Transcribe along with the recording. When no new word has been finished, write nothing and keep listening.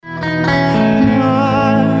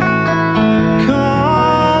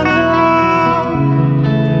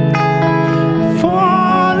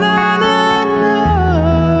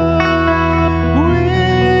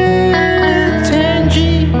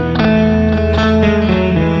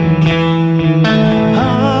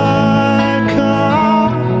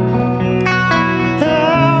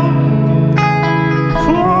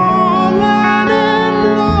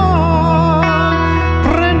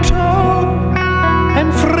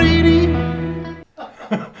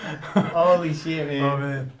Holy shit, man. Oh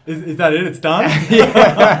man, is that it? It's done.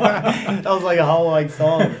 That was like a whole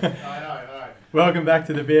song. I know. Welcome back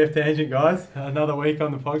to the BF Tangent, guys. Another week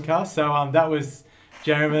on the podcast. So that was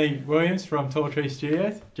Jeremy Williams from Tall Tree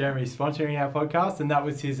Studios. Jeremy's sponsoring our podcast, and that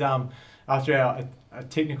was his after our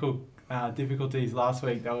technical difficulties last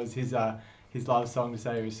week. That was his love song to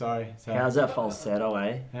say he was sorry. So how's that falsetto,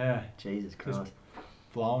 eh? yeah, Jesus Christ.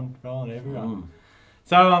 rolling everyone.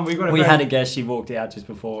 So we had a guest. She walked out just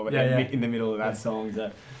before, Yeah. in the middle of that song.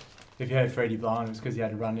 So. If you heard Freddie blowing, it was because he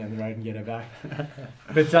had to run down the road and get her back.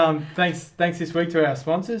 But thanks this week to our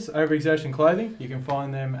sponsors, Overexertion Clothing. You can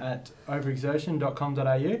find them at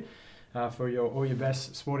overexertion.com.au for all your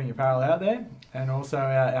best sporting apparel out there. And also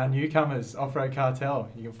our newcomers, Off-Road Cartel.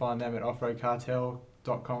 You can find them at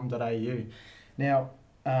offroadcartel.com.au. Now,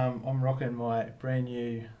 I'm rocking my brand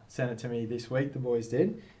new, sent it to me this week, the boys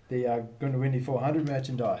did, the Gundawindi 400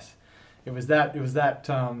 merchandise. It was that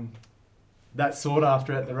sought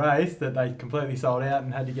after at the race that they completely sold out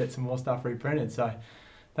and had to get some more stuff reprinted. So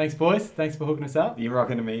thanks, boys. Thanks for hooking us up. You're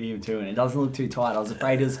rocking a medium too, and it doesn't look too tight. I was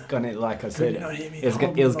afraid it was gonna, like I said, It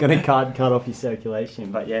it was gonna cut off your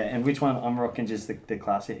circulation. But yeah, and which one? I'm rocking just the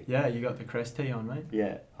classic. Yeah, you got the crest tee on, mate.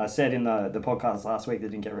 Yeah, I said in the podcast last week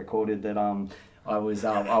that didn't get recorded that I was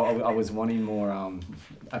wanting more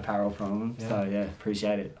apparel from them. Yeah. So yeah,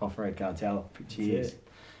 appreciate it. Off-Road Cartel. Cheers.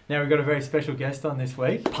 Now we've got a very special guest on this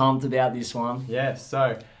week. Pumped about this one. Yeah,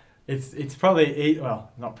 so it's probably,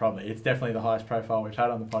 not probably, it's definitely the highest profile we've had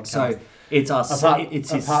on the podcast. So it's us.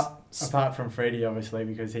 Apart from Freddie, obviously,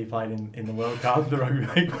 because he played in the World Cup, the Rugby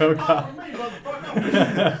League World Cup.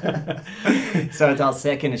 So it's our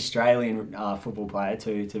second Australian football player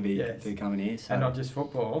to be coming here. So. And not just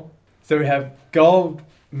football. So we have gold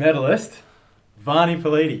medalist Evania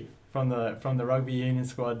Pelite from the Rugby Union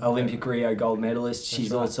squad. Olympic Rio gold medalist. That's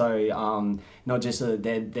She's right. also not just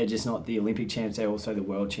they're just not the Olympic champs, they're also the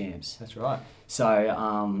world champs. That's right. So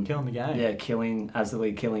Killing the game. Yeah,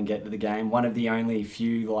 absolutely get to the game. One of the only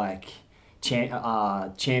few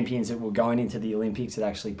champions that were going into the Olympics that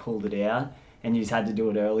actually pulled it out, and you had to do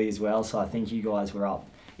it early as well. So I think you guys were up.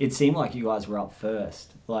 It seemed like you guys were up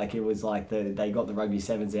first. Like it was like they got the rugby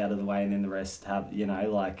 7's out of the way, and then the rest have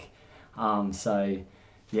so.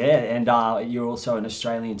 Yeah, and you're also an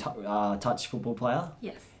Australian touch football player.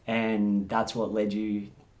 Yes. And that's what led you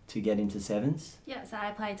to get into 7's? Yeah, so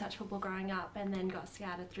I played touch football growing up and then got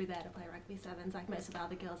scouted through there to play rugby 7's like most of the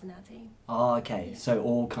other girls in our team. Oh, okay. Yeah. So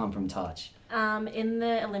all come from touch? In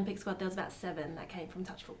the Olympic squad, there was about 7 that came from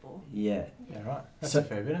touch football. Yeah. Yeah, right. That's So- a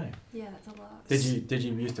fair bit, eh? Yeah, that's a lot. Did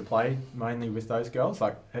you used to play mainly with those girls?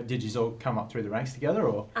 Like, did you all come up through the ranks together,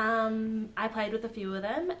 or? I played with a few of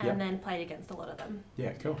them and Yeah. then played against a lot of them.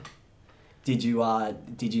 Yeah, cool. Did you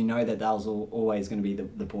know that was always going to be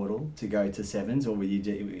the portal to go to 7's, or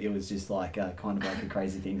it was just like a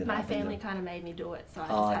crazy thing that My happened? family kind of made me do it, so I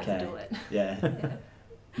just had to do it. Yeah. Yeah.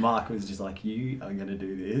 Mark was just like, you are going to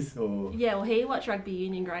do this, or... Yeah, well, he watched rugby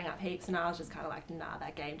union growing up heaps, and I was just kind of like, nah,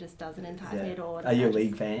 that game just doesn't entice me at all. Are you a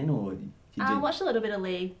league fan, or... I watched a little bit of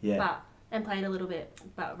league, Yeah. and played a little bit,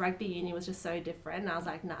 but rugby union was just so different, and I was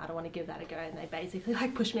like, nah, I don't want to give that a go, and they basically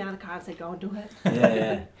like pushed me out of the car and said, go and do it.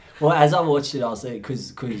 Yeah. Well, as I watched it, I was like,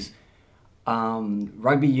 because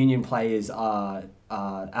rugby union players are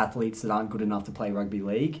athletes that aren't good enough to play rugby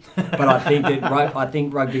league, but I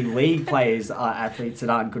think rugby league players are athletes that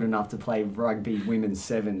aren't good enough to play rugby women's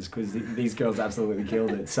 7's, because these girls absolutely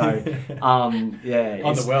killed it. So, yeah.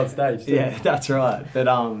 On the world stage, too. Yeah, that's right. But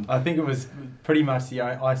I think it was pretty much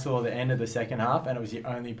I saw the end of the second half, and it was the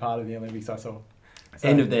only part of the Olympics I saw. So,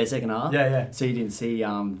 end of their second half? Yeah. So you didn't see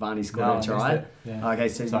Varney score No, a I try? missed it. Yeah. Okay,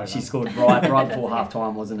 so Sorry, she mate. scored right before half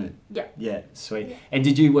time, wasn't it? Yeah. Yeah, sweet. Yeah.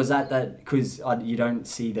 And was that because you don't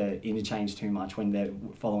see the interchange too much when they're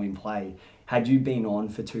following play? Had you been on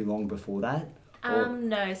for too long before that?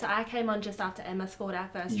 No, so I came on just after Emma scored our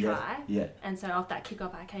first try. Yeah. And so off that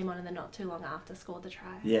kickoff, I came on, and then not too long after scored the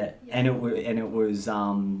try. Yeah. And it was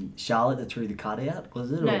Charlotte that threw the cutout,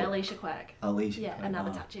 was it? No, or? Alicia Quirk. Alicia. Yeah,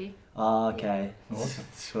 another touchy. Oh, okay. Awesome.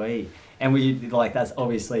 Sweet. And were you, that's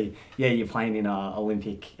obviously, you're playing in a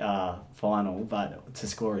Olympic final, but to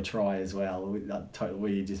score a try as well, were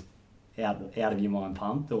you just out of your mind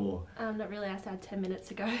pumped, or? Not really, I still had 10 minutes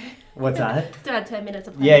to go. What's that? Still had 10 minutes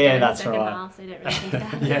of play to go in the that's second right. half, so you don't really think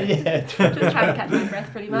about Yeah. it. Just trying to catch my breath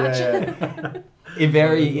pretty much.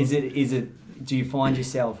 Is it, do you find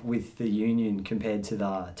yourself with the union compared to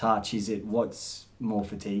the touch, what's more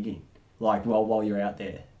fatiguing, like while you're out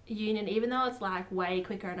there? Union, even though it's like way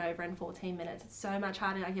quicker and over in 14 minutes, it's so much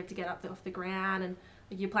harder. Like you have to get up off the ground, and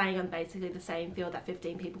you're playing on basically the same field that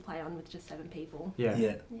 15 people play on with just 7 people. Yeah.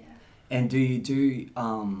 Yeah. And do you do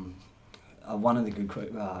one of the good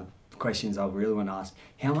questions I really want to ask,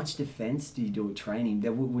 how much defence do you do at training?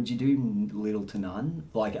 Would you do little to none?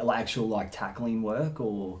 Like actual like tackling work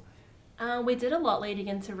or? We did a lot leading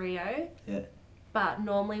into Rio. Yeah. But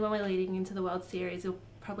normally when we're leading into the World Series, we'll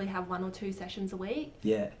probably have 1 or 2 sessions a week.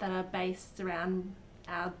 Yeah. That are based around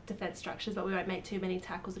our defence structures, but we won't make too many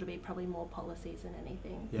tackles. It'll be probably more policies than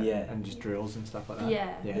anything. Yeah. And just drills and stuff like that.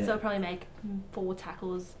 Yeah. Yeah. So we'll probably make 4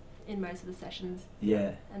 tackles in most of the sessions.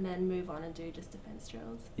 Yeah. And then move on and do just defence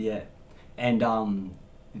drills. Yeah. And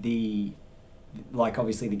obviously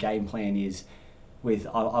the game plan is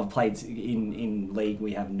I've played in league,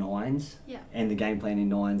 we have 9s. Yeah. And the game plan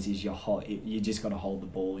in 9s is you just got to hold the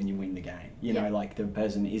ball and you win the game. You know, like the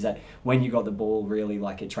person is that when you got the ball really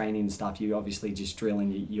like at training and stuff, you obviously just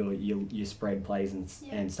drilling your spread plays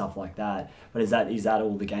and stuff like that. But is that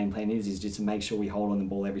all the game plan is just to make sure we hold on the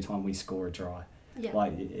ball every time we score a try? Yeah.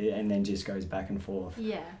 Like, and then just goes back and forth.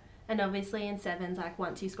 Yeah. And obviously in 7's, like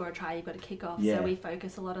once you score a try, you've got to kick off. Yeah. So we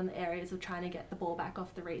focus a lot on the areas of trying to get the ball back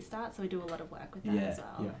off the restart. So we do a lot of work with that as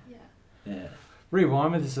well. Yeah.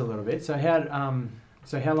 Rewind with us a little bit. So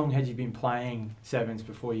how long had you been playing 7's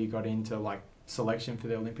before you got into like selection for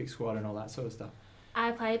the Olympic squad and all that sort of stuff?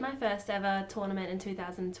 I played my first ever tournament in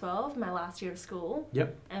 2012, my last year of school.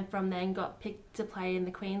 Yep. And from then got picked to play in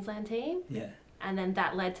the Queensland team. Yeah. And then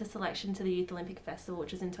that led to selection to the Youth Olympic Festival,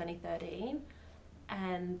 which was in 2013.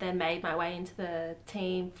 And then made my way into the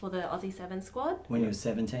team for the Aussie 7 squad. When you were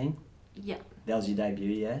 17? Yeah. That was your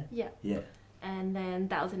debut, yeah? Yeah. Yeah. And then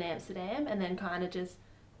that was in Amsterdam, and then kind of just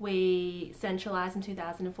we centralised in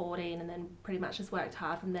 2014, and then pretty much just worked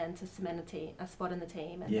hard from then to cement a spot in the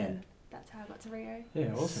team, and then that's how I got to Rio.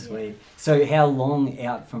 Yeah, awesome. Sweet. Yeah. So how long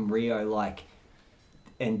out from Rio, like,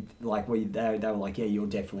 and like they were like, yeah, you're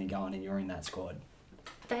definitely going and you're in that squad?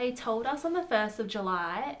 They told us on the 1st of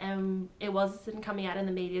July, and it wasn't coming out in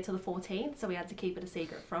the media till the 14th, so we had to keep it a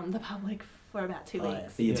secret from the public for about 2 weeks. Yeah.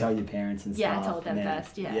 But you tell your parents and stuff? Yeah, I told them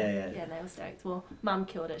first, Yeah, and they were stoked. Well, Mum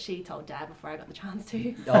killed it. She told Dad before I got the chance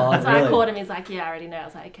to. Oh, so really? I called him, he's like, yeah, I already know. I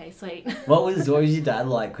was like, okay, sweet. What was your dad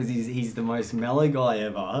like? Because he's the most mellow guy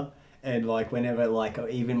ever, and like whenever, like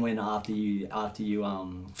even when after you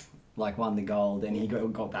like won the gold and he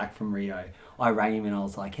got back from Rio, I rang him and I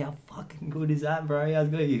was like, how fucking good is that, bro? How's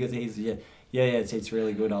good? Because he's it's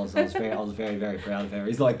really good. I was very, very proud of her.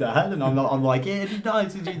 He's like that, and I'm like, yeah, no,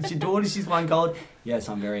 it's your daughter. She's won gold. Yes,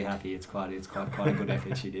 I'm very happy. It's quite a good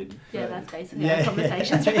effort she did. Yeah, that's basically our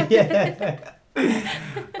conversations. Yeah.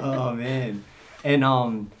 Oh man,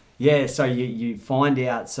 and so you find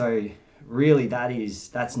out. So really,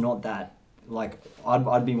 that's not that. Like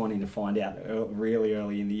I'd be wanting to find out really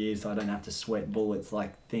early in the year, so I don't have to sweat bullets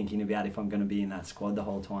like thinking about if I'm going to be in that squad the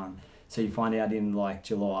whole time. So you find out in like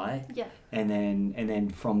July, and then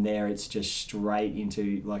from there it's just straight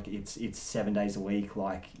into like it's 7 days a week,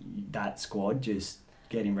 like that squad, just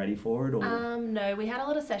getting ready for it. Or no, we had a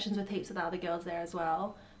lot of sessions with heaps of the other girls there as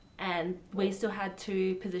well, and we still had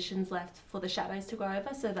 2 positions left for the shadows to go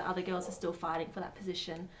over. So the other girls are still fighting for that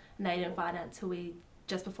position, and they didn't find out till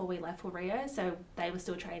just before we left for Rio. So they were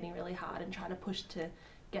still training really hard and trying to push to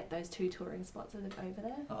get those 2 touring spots over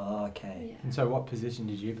there. Oh, okay. Yeah. And so what position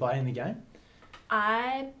did you play in the game?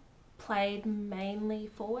 I played mainly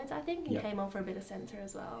forwards, I think, and came on for a bit of centre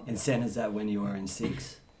as well. And centre's that when you were in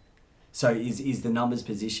 6? So is the numbers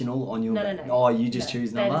positional on your... No. Oh, you just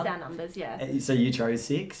choose number? They're just our numbers, yeah. So you chose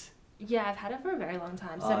 6? Yeah, I've had it for a very long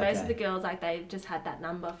time. So most of the girls, like, they've just had that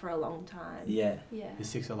number for a long time. Yeah. Is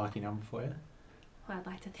 6 a lucky number for you? Well, I'd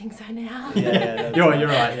like to think so now. Yeah. You're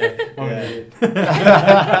right,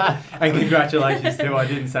 yeah. And congratulations too. I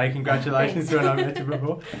didn't say congratulations to when I met you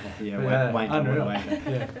before. Yeah, unreal.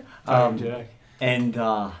 Yeah. And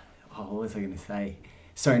what was I going to say?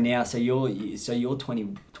 So now, so you're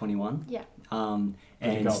 21. Yeah. And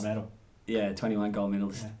gold medal. Yeah, 21 gold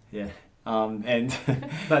medalist. Yeah. And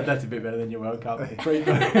that's a bit better than your World Cup.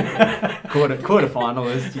 quarter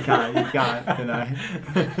finalist. You can't, you know.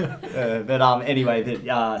 But anyway,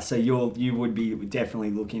 so you would be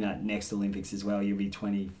definitely looking at next Olympics as well. You'll be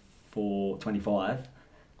 24, 25.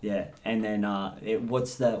 Yeah, and then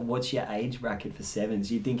what's your age bracket for 7's?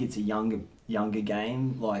 Do you think it's a younger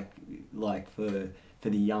game, like for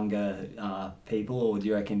the younger people, or do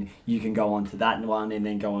you reckon you can go on to that one and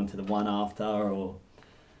then go on to the one after, or?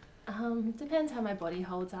 Depends how my body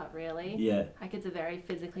holds up, really. Yeah. Like, it's a very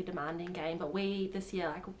physically demanding game, but this year,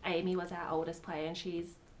 like, Amy was our oldest player and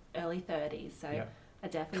she's early 30s, so I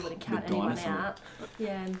definitely wouldn't count anyone out.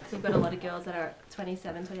 Yeah, and we've got a lot of girls that are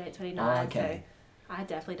 27, 28, 29, so I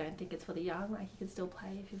definitely don't think it's for the young. Like, you can still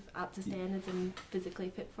play if you're up to standards and physically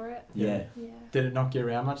fit for it. Yeah. Did it knock you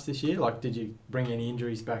around much this year? Like, did you bring any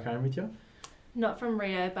injuries back home with you? Not from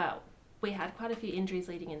Rio, but we had quite a few injuries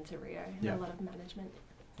leading into Rio and Yeah. a lot of management.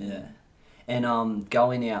 Yeah. And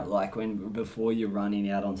going out, like before you're running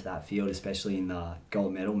out onto that field, especially in the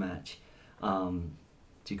gold medal match,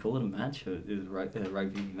 do you call it a match or is it a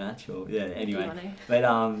rugby match or yeah? Anyway, but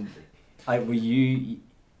were you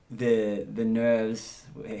the nerves?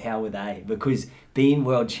 How were they? Because being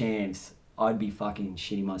world champs, I'd be fucking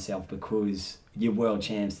shitting myself because you're world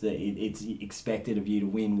champs. That it's expected of you to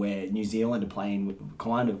win. Where New Zealand are playing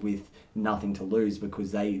kind of with nothing to lose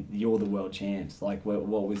because you're the world champs. Like, what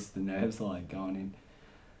was the nerves like going in?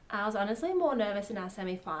 I was honestly more nervous in our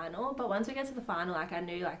semi-final, but once we get to the final, like I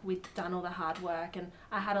knew like we'd done all the hard work, and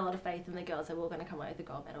I had a lot of faith in the girls that we were going to come away with the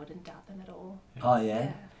gold medal. I didn't doubt them at all. Oh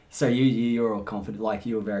yeah. So you're all confident. Like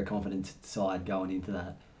you were very confident side going into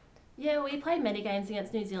that. Yeah, we played many games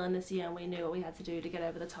against New Zealand this year, and we knew what we had to do to get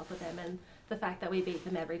over the top of them. And the fact that we beat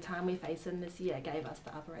them every time we faced them this year gave us the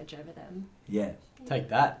upper edge over them. Yeah. Take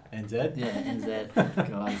that, NZ. Yeah, NZ.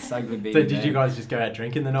 God, it's so good being So did you guys just go out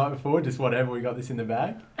drinking the night before? Just whatever, we got this in the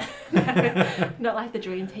bag? Not like the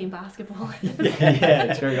dream team basketball.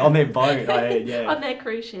 yeah, true. On their boat, I heard, yeah. On their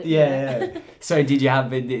cruise ship. Yeah. So did you have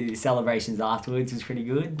the celebrations afterwards? Was pretty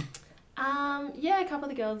good? Yeah, a couple of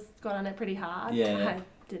the girls got on it pretty hard. Yeah. I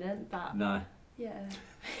didn't, but No. yeah.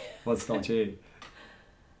 What's not you?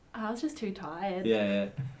 I was just too tired. Yeah.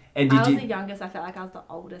 And I was the youngest. I felt like I was the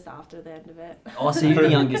oldest after the end of it. Oh, so you're the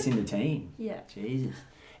youngest in the team? Yeah. Jesus.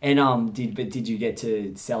 And did you get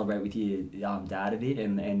to celebrate with your dad a bit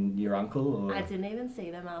and your uncle? Or? I didn't even see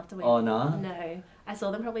them after we. Oh no. No, I saw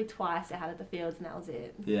them probably twice out at the fields, and that was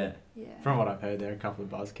it. Yeah. Yeah. From what I've heard, they're a couple of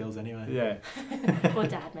buzzkills anyway. Yeah. Or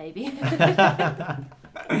dad maybe.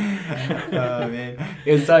 Oh man,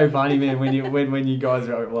 it was so funny, man. When you guys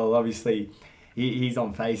were, well, obviously he's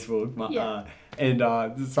on Facebook, Yeah.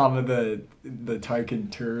 and some of the token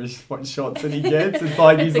tourist shots that he gets, it's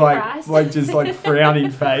like he's The like Christ. just like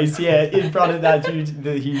frowning face, yeah, in front of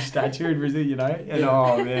the huge statue in Brazil, you know. And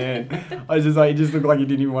oh man, I was just like, he just looked like he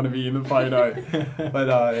didn't even want to be in the photo, but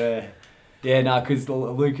yeah. Yeah, no, because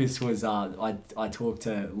Lucas was, I talked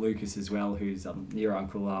to Lucas as well, who's your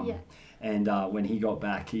uncle, Yeah. and when he got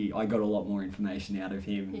back, I got a lot more information out of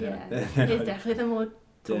him. Yeah. He's definitely the more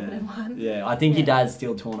talkative one. Yeah, I think your Yeah. dad's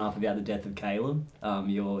still torn up about the death of Caleb,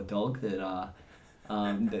 your dog that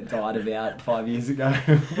died about 5 years ago.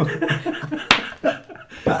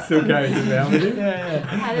 Still carries around with him.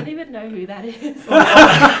 Yeah. I don't even know who that is.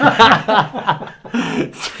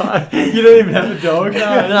 You don't even have a dog. No,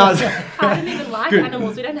 I don't even like Good.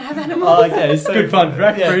 animals. We don't have animals. Oh, okay, so Good fun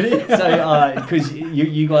fact, yeah. Fruity. So, because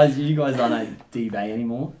you guys aren't at D Bay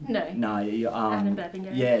anymore. No. No, you, Out in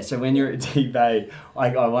Birmingham. yeah. So when you're at D Bay,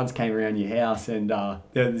 I once came around your house and there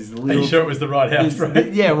was this Are little. you sure it was the right house,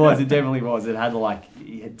 right? Yeah, it was. It definitely was. It had like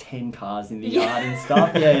 10 cars in the yard and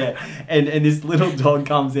stuff. Yeah. And this little dog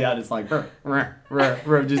comes out. It's like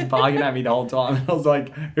just barking at me the whole time. And I was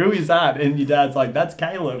like, "Who is that?" And your dad's like, "That's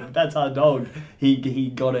Caleb. That's our dog. He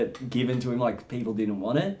got it given to him. Like people didn't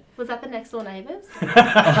want it." Was that the next door neighbours?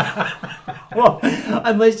 Well,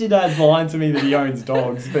 unless your dad's lying to me that he owns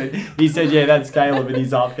dogs, but he said, "Yeah, that's Caleb and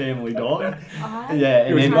he's our family dog." Yeah,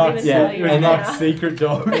 It was then Mark's, yeah, it was and Mark's secret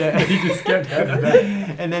dog. Yeah. He just kept having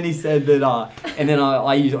that. And then he said that, and then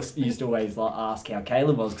I used to always like ask how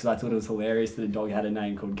Caleb was because I thought it was hilarious that a dog had a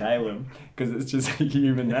name called Caleb because it's just a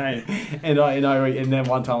human name. And then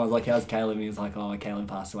one time I was like, "How's Caleb?" And he was like, "Oh, Caleb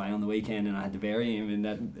passed away on the weekend and I had to bury him."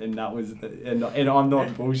 And that was and I'm not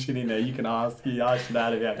bullshitting there. You can ask your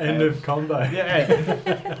dad about Caleb. End of combo. Yeah,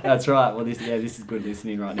 that's right. Well, this is good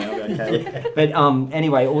listening right now about Caleb. Yeah. But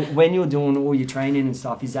anyway, when you're doing all your training and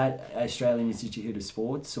stuff, is that Australian Institute of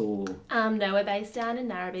Sports or? No, we're based down in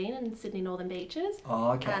Narrabeen in Sydney Northern Beaches.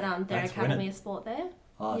 Oh, okay. At their That's Academy winning. of Sport there.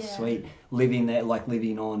 Oh, Yeah. sweet. Living there, like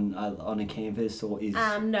living on a campus, or is?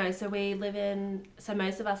 No, so we live in. So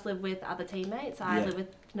most of us live with other teammates. I Yeah. live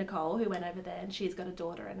with Nicole, who went over there, and she's got a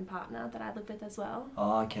daughter and a partner that I live with as well.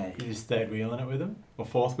 Oh, okay. You just third wheeling it with them? Or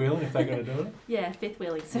fourth wheeling if they got to do it? Yeah, fifth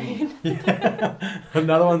wheeling soon.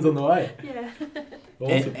 Another one's on the way. Yeah.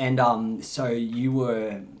 Awesome. And so you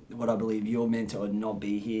were, what I believe, you're meant to not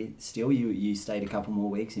be here still. You stayed a couple more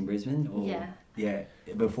weeks in Brisbane, or Yeah.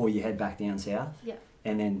 before you head back down south. Yeah.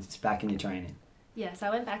 And then it's back in your training. Yeah, so I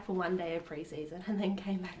went back for 1 day of pre-season and then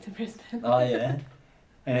came back to Brisbane. Oh yeah.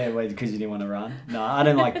 And wait, because you didn't want to run? No, I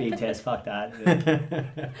don't like big tests. Fuck that.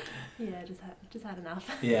 Yeah, just had enough.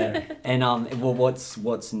 Yeah. And well,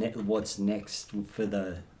 what's next for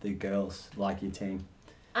the girls, like your team?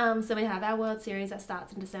 So we have our World Series that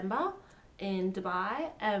starts in December in Dubai,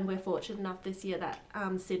 and we're fortunate enough this year that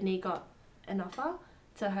Sydney got an offer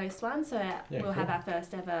to host one. So we'll cool. have our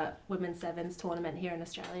first ever women's sevens tournament here in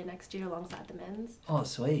Australia next year alongside the men's. Oh,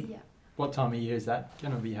 sweet. Yeah. What time of year is that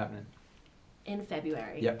going to be happening? In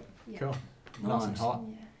February. Yep. Yeah. Cool. Nice and hot.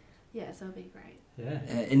 Yeah, so it'll be great. Yeah.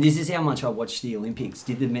 And this is how much I watched the Olympics.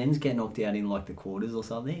 Did the men's get knocked out in like the quarters or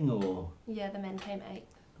something, or? Yeah, the men came 8th.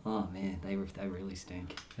 Oh man, they really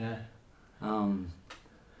stink. Yeah.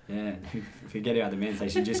 Yeah, forget about the men's. They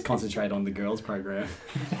should just concentrate on the girls' program.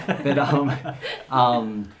 But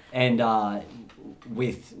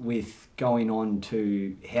with going on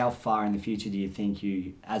to how far in the future do you think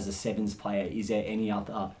you, as a sevens player, is there any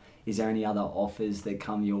other offers that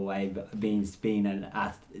come your way? Being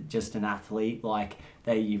just an athlete, like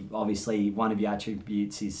that, you've obviously one of your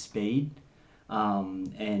attributes is speed.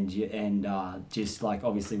 Just like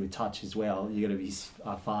obviously with touch as well, you got to be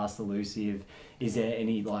fast, elusive. Is there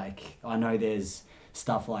any, like, I know there's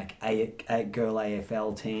stuff like girl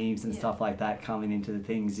AFL teams and stuff like that coming into the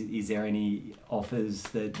things. Is there any offers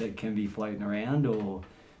that can be floating around, or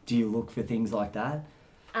do you look for things like that?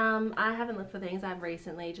 I haven't looked for things. I've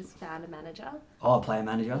recently just found a manager. Oh, a player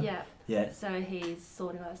manager? Yeah. Yeah. So he's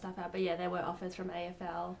sorting all that stuff out. But yeah, there were offers from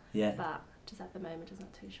AFL. Yeah. But just at the moment, just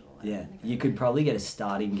not too sure. Yeah, you could probably get a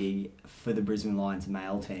starting gig for the Brisbane Lions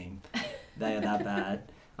male team. They are that bad.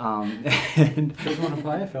 She doesn't want to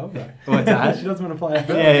play AFL, though. What's that? She doesn't want to play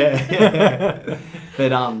AFL. Yeah.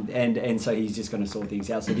 But and so he's just going to sort things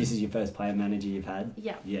out. So this is your first player manager you've had?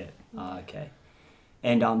 Yeah. Yeah. Oh, okay.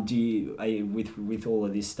 And do you with all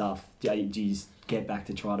of this stuff, do you get back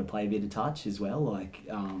to try to play a bit of touch as well? Like.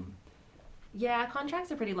 Yeah, our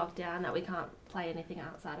contracts are pretty locked down that we can't play anything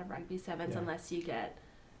outside of rugby sevens unless you get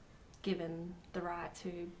given the right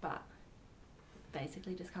to, but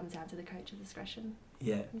basically just comes down to the coach's discretion.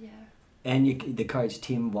 Yeah. Yeah. And the coach,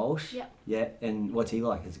 Tim Walsh? Yeah. Yeah, and what's he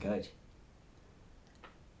like as a coach?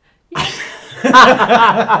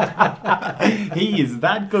 He is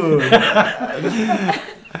that good.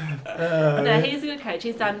 No, he's a good coach.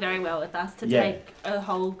 He's done very well with us to take a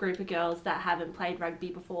whole group of girls that haven't played rugby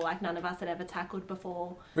before. Like, none of us had ever tackled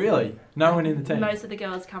before. Really? No one in the team? Most of the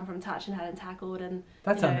girls come from touch and hadn't tackled, and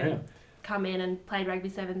that's unreal. Come in and played rugby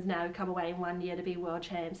sevens, now come away in 1 year to be world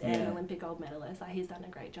champs and an Olympic gold medalist. Like, he's done a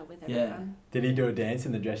great job with everyone. Did he do a dance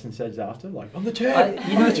in the dressing stage after? Like, on the chair?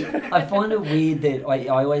 I find it weird that, I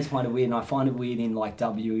always find it weird, and I find it weird in like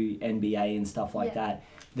WNBA and stuff like that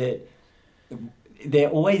they're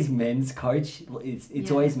always men's coach.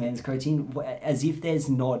 It's always men's coaching, as if there's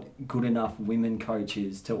not good enough women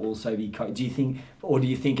coaches to also be do you think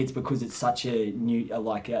it's because it's such a new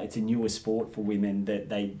it's a newer sport for women that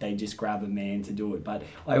they just grab a man to do it? But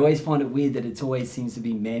I always find it weird that it always seems to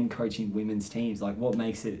be men coaching women's teams. Like, what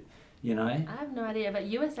makes it, I have no idea, but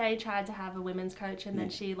USA tried to have a women's coach, and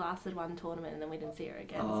then she lasted one tournament and then we didn't see her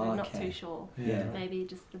again. So I'm not too sure. Maybe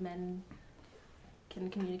just the men can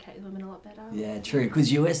communicate with women a lot better. Yeah, true.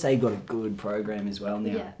 Because USA got a good program as well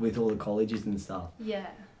now with all the colleges and stuff. Yeah.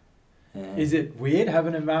 Is it weird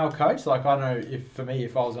having a male coach? Like, I know if I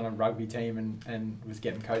was on a rugby team and was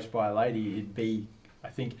getting coached by a lady, it'd be, I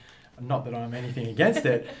think, not that I'm anything against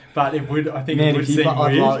it, but it would. I think it would seem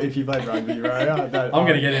weird. If you played rugby, right? I'm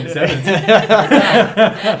going to get into sevens.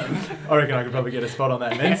 I reckon I could probably get a spot on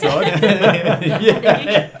that men's side.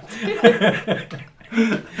 I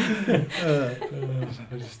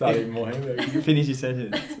just start eating more hamburgers. You finish your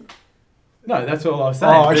sentence. No, that's all I was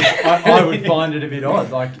saying. Oh, okay. I would find it a bit odd.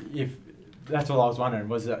 Like, if that's all I was wondering,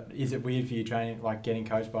 is it weird for you training, like getting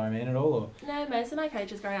coached by a man at all? Or? No, most of my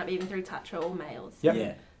coaches growing up, even through touch, were all males. Yep.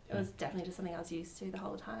 Yeah. It was definitely just something I was used to the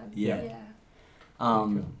whole time. Yeah.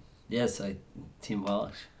 So Tim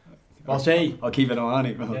Walsh. I'll keep an eye on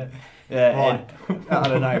him. Right. I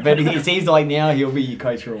don't know, but it seems like now he'll be your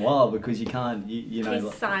coach for a while, because you can't, you know.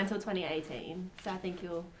 He's signed till 2018, so I think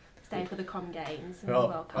he'll stay for the Com Games and well,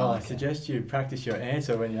 World Cup. I suggest you practice your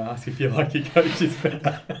answer when you ask if you like your coaches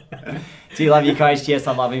better. Do you love your coach? Yes,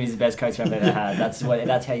 I love him. He's the best coach I've ever had. That's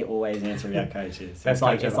how you always answer about coaches. I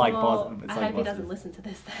hope he doesn't listen to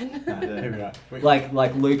this then.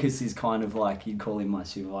 Like Lucas is kind of like, you'd call him my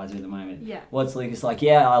supervisor at the moment. Yeah. What's Lucas like?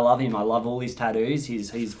 Yeah, I love him. I love all his tattoos.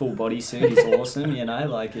 His full bodysuit. He's awesome.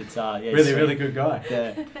 Like, it's really good guy.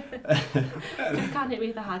 Yeah. Just can't hit me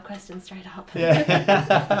with a hard question straight up.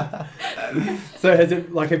 Yeah. So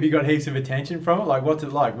have you got heaps of attention from it? Like, what's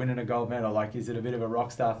it like winning a gold medal? Like, is it a bit of a rock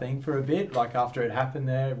star thing for a bit? Like, after it happened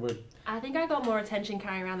there? I think I got more attention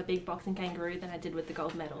carrying around the big boxing kangaroo than I did with the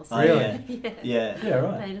gold medal. So really? Yeah,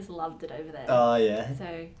 right. They just loved it over there. Oh, yeah.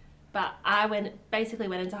 So, but I went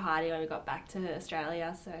into hiding when we got back to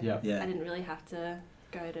Australia, so I didn't really have to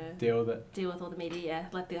go to Deal with it. deal with all the media. Yeah,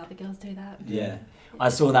 let the other girls do that. Yeah. I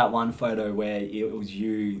saw that one photo where it was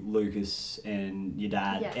you, Lucas, and your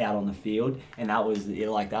dad Yeah. out on the field, and that was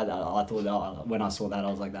like that. I thought when I saw that, I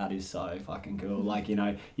was like, that is so fucking cool. Like, you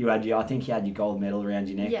know, I think you had your gold medal around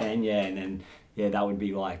your neck then, and then that would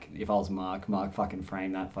be like if I was Mark fucking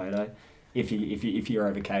frame that photo. If you're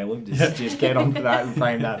over Caleb, just get onto that and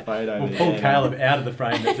frame that photo. We'll pull Caleb out of the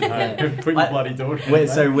frame that's at home. Put your bloody daughter in Where, it,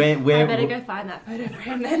 so mate. where I better go find that photo for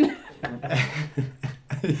him then.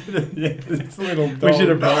 it's a little We should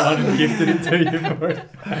have brought one and gifted it to you for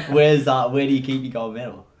it. where do you keep your gold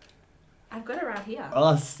medal? I've got it right here.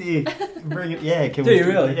 Oh, sick. Bring it. Yeah, can Do we you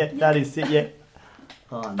really? Yeah, that is sick. Yeah.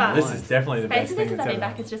 Oh, But- nice. This is definitely the best Basically, thing since that's I've been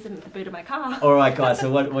ever back, it's just in the boot of my car. All right, guys.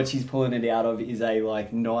 So what she's pulling it out of is a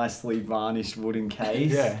like nicely varnished wooden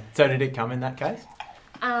case. Yeah. So did it come in that case?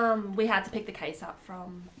 We had to pick the case up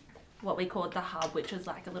from what we called the hub, which was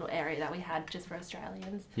like a little area that we had just for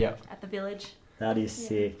Australians Yeah. at the village. That is Yeah.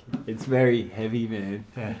 sick. It's very heavy, man.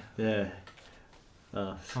 Yeah. Yeah.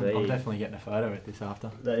 Oh, I'm sweet. definitely getting a photo with this after.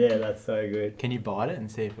 Yeah, that's so good. Can you bite it and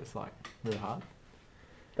see if it's like real hard?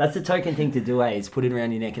 That's the token thing to do, Is put it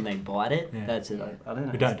around your neck and they bite it. Yeah. That's it. I don't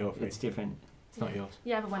know. We don't do it for It's different. It's not yours.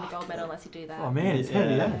 You haven't won a gold medal unless you do that. Oh man, it's Yeah.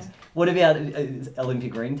 heavy. Yeah. Yeah. What about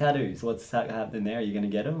Olympic ring tattoos? What's happening there? Are you going to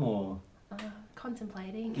get them or?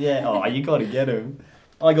 Contemplating. Yeah. Oh, you got to get them.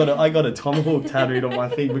 I got a tomahawk tattooed on my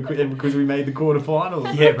thing because we made the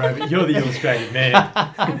quarterfinals. Yeah, bro, but you're the illustrated man.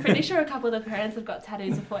 I'm pretty sure a couple of the parents have got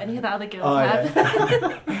tattoos before any of the other girls Oh, have.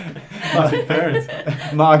 Classic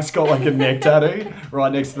parents. Mark's got like a neck tattoo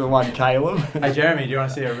right next to the one Caleb. Hey Jeremy, do you want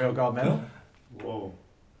to see a real gold medal? Whoa.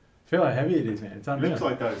 Feel how heavy it is, man. It's It unreal. looks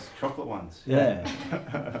like those chocolate ones. Yeah.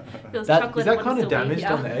 Feels That- chocolate Is that and kind of still be damaged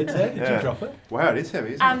here. on the edge there? Did Yeah. you drop it? Wow, it is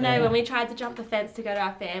heavy, isn't it? No, when we tried to jump the fence to go to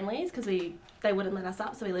our families, because they wouldn't let us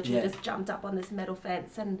up, so we literally Yeah. just jumped up on this metal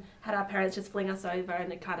fence and had our parents just fling us over,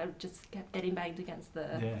 and it kind of just kept getting banged against the.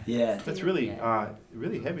 Yeah. Yeah. That's really,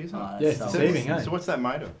 really heavy, isn't it? Oh, Yeah, it's that's So deceiving, what's- eh? So what's that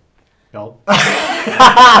made of? Gold.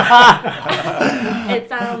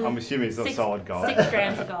 It's I'm assuming it's not solid gold. 6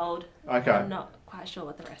 grams of gold. Okay. I'm not quite sure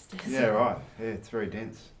what the rest is. Yeah, right. Yeah, it's very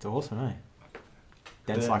dense. It's awesome, eh?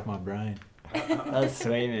 Dense Yeah. like my brain. That's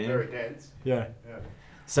sweet, man. Very dense. Yeah. Yeah.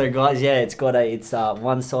 So guys, yeah, it's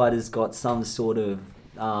one side has got some sort of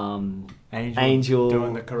Angel.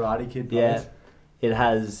 doing the Karate Kid pose. Yeah. It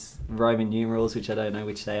has Roman numerals, which I don't know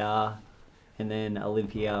which they are, and then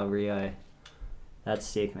Olympia, Rio. That's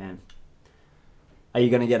sick, man. Are you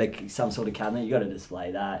gonna get some sort of cabinet? You got to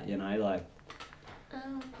display that, you know, like.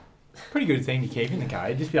 Pretty good thing to keep in the car.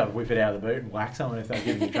 You'd just be able to whip it out of the boot and whack someone if they're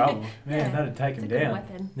giving you trouble. Man, Yeah, that'd take it's them a good down.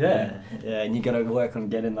 weapon. Yeah. Yeah, and you got to work on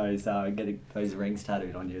getting those rings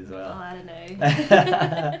tattooed on you as Oh, well. I don't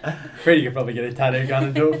know. Freddie could probably get a tattoo gun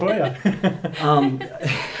and do it for you.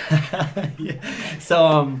 Yeah.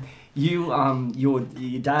 So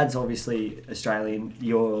your dad's obviously Australian.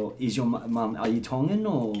 Is your mum? Are you Tongan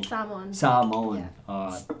or Samoan. Samoan? Yeah.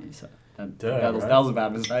 Alright. So that Duh, was right? that was a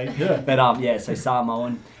bad mistake. Yeah. But yeah. So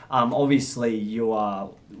Samoan. Obviously you are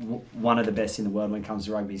one of the best in the world when it comes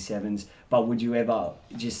to rugby sevens. But would you ever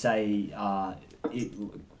just say?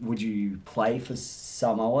 Would you play for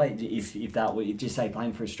Samoa if that were just say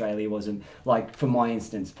playing for Australia wasn't like for my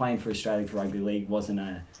instance playing for Australia for rugby league wasn't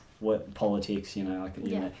a politics, you know,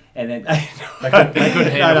 you know, and then They couldn't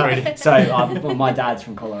handle Freddie. So well, my dad's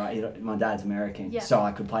from Colorado. My dad's American, Yeah. so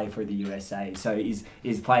I could play for the USA. So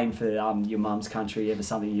is playing for your mum's country ever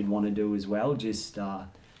something you'd want to do as well? Just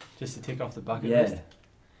Just to tick off the bucket yeah. list.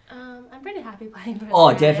 I'm pretty happy playing for Oh,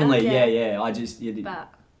 Australia, definitely, yeah. I just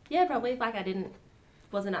But yeah, probably if like I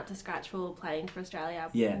wasn't up to scratch for playing for Australia, I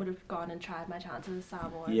Yeah. would have gone and tried my chances with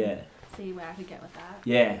Samoa. yeah. And see where I could get with that.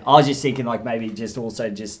 Yeah, I was just thinking like maybe just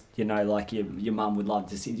you know like your mum would love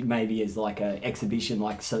to see maybe as like a exhibition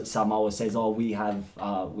like Samoa says we have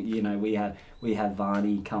we have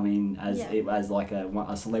Varney coming as like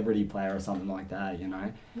a celebrity player or something like that, you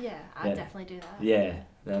know. Yeah, I'd Yeah. definitely do that. Yeah,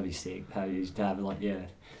 that'd be sick. To have like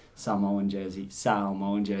Samoan jersey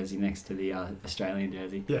next to the Australian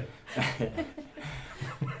jersey. Yeah.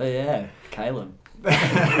 But yeah, Caleb.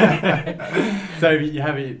 So you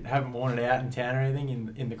haven't worn it out in town or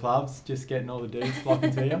anything in the clubs, just getting all the dudes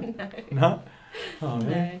flocking to you? No? Oh man.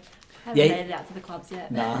 No, haven't Yeah. made it out to the clubs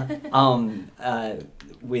yet. Nah.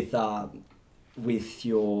 With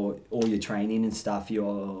your all your training and stuff,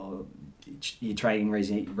 your training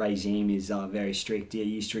regime is very strict. Are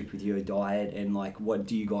you strict with your diet and like what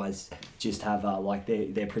do you guys just have like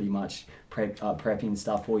they're pretty much prepping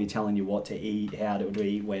stuff for you, telling you what to eat, how to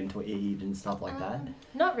eat, when to eat and stuff like that?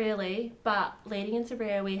 Not really, but leading into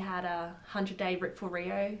Rio, we had a 100-day Rip for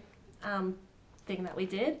Rio thing thing that we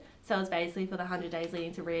did. So it was basically for the 100 days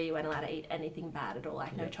leading to Rio, you weren't allowed to eat anything bad at all,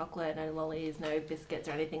 like no chocolate, no lollies, no biscuits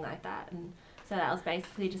or anything like that. And so that was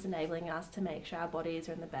basically just enabling us to make sure our bodies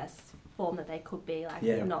are in the best form that they could be, like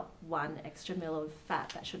not one extra mil of fat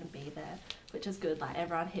that shouldn't be there, which is good. Like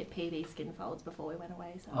everyone hit PB skin folds before we went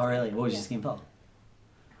away. So Oh, really? What was your skin fold?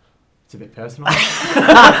 It's a bit personal.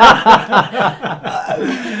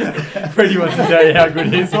 Freddie wants to tell you how good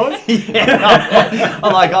his was.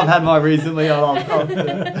 I'm like, I've had mine recently. I I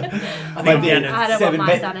don't want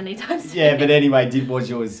my son anytime soon. Yeah, but anyway, was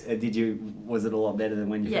yours? Was it a lot better than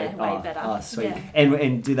when you? Yeah, way better. Oh, sweet. Yeah.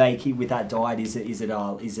 And do they keep with that diet? Is it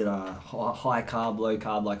a high carb, low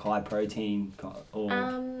carb, like high protein,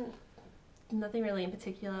 or? Nothing really in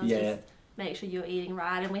particular. Yeah. Just make sure you're eating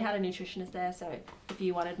right, and we had a nutritionist there, so if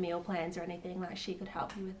you wanted meal plans or anything, like she could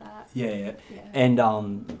help you with that. Yeah. And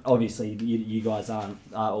obviously you guys aren't,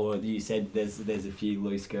 or you said there's a few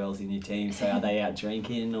loose girls in your team. So are they out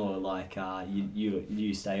drinking, or like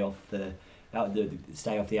you stay off the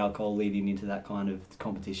alcohol leading into that kind of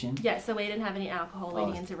competition? Yeah, so we didn't have any alcohol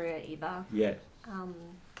leading into Rio either. Yeah.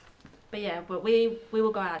 But we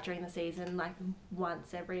will go out during the season, like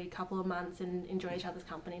once every couple of months, and enjoy each other's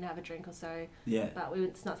company and have a drink or so. Yeah. But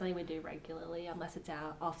it's not something we do regularly unless it's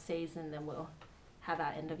our off season. Then we'll have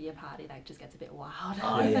our end of year party that just gets a bit wild.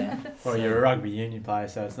 Oh yeah. Well, you're a rugby union player,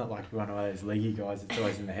 so it's not like you're one of those leaguey guys that's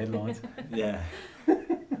always in the headlines. Yeah.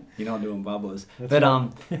 You're not doing bubblers. That's but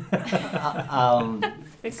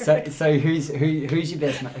right. so who's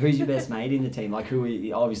your best mate in the team? Like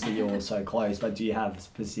obviously you're all so close, but do you have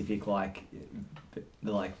specific like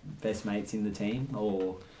best mates in the team,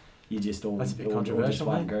 or you just all That's a bit all controversial, just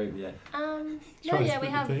one mate. group? Yeah. We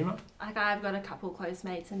have, like, I've got a couple close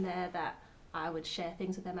mates in there that I would share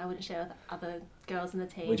things with them. I wouldn't share with other girls in the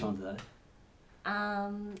team. Which ones are they?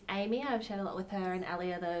 Amy, I've shared a lot with her, and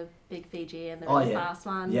Elia, the big Fijian, the Oh, really yeah. fast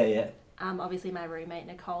one. Yeah. Obviously my roommate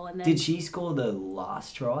Nicole, and then Did she score the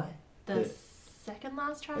last try? the second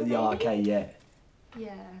last try. Yeah. Maybe? Okay. Yeah.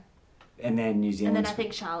 Yeah. And then New Zealand. And then I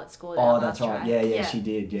think Charlotte scored. Oh, our that's last right. try. Yeah, she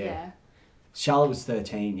did. Yeah. Charlotte was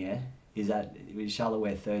 13. Yeah. Was Charlotte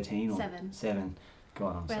wear 13 or 7? 7.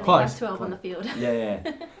 God, I'm We sorry. only have 12 on the field. Yeah.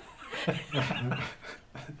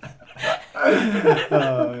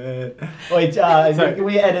 Oh man. Wait, can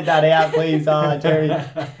we edit that out, please, Jerry?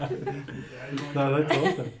 No, that's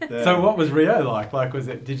awesome. Yeah. So what was Rio like? Like,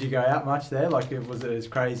 did you go out much there? Like, was it as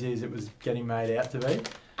crazy as it was getting made out to be?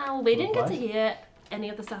 Well, we didn't get to hear any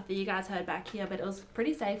of the stuff that you guys heard back here, but it was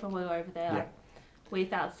pretty safe when we were over there. Yeah. Like, we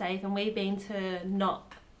felt safe, and we've been to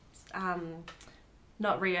not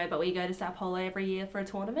Rio, but we go to Sao Paulo every year for a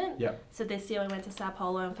tournament. Yeah. So this year we went to Sao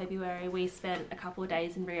Paulo in February. We spent a couple of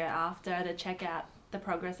days in Rio after to check out the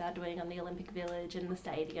progress they're doing on the Olympic Village and the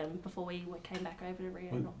stadium before we came back over to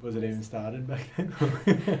Rio. Was it even started back then?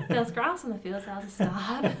 There was grass on the field, so that was a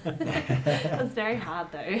start. It was very hard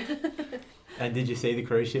though. And did you see the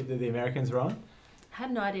cruise ship that the Americans were on? I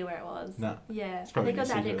had no idea where it was. No. Yeah, It's I probably think it was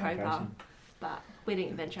a out secret near Copa, location. but we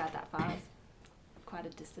didn't venture out that far. It's quite a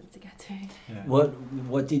distance to get to. Yeah.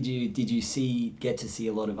 What did you get to see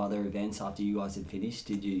a lot of other events after you guys had finished?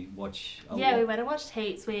 Did you watch? We went and watched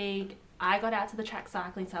heats. I got out to the track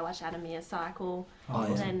cycling, so I watched Adamir cycle,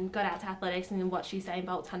 and then got out to athletics and then watched Usain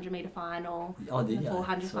Bolt's 100-meter final, the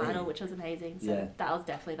 400 final, which was amazing. So that was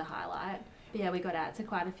definitely the highlight. But yeah, we got out to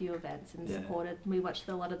quite a few events and supported. We watched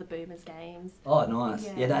a lot of the Boomers games. Oh, nice.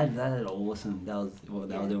 Yeah, that had awesome. That was what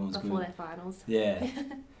they were doing was before good. their finals. Yeah.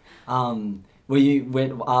 Were you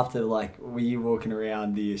walking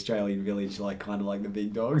around the Australian village like kind of like the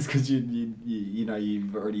big dogs because you know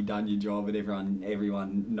you've already done your job and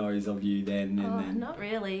everyone knows of you then? Then not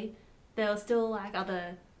really. There were still like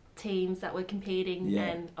other teams that were competing,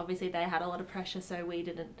 and obviously they had a lot of pressure, so we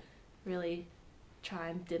didn't really try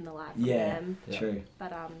and dim the light from them. Yeah, true.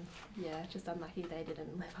 But just unlucky they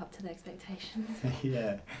didn't live up to the expectations.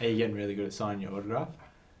 Yeah. Are you getting really good at signing your autograph?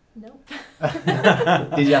 Nope.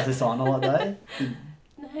 Did you have to sign a lot though?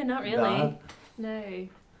 No, not really. No.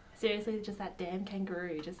 Seriously, just that damn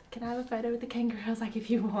kangaroo. Just, can I have a photo with the kangaroo? I was like,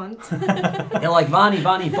 if you want. They're like,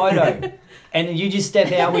 Vani, photo. And you just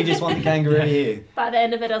step out, we just want the kangaroo here. By the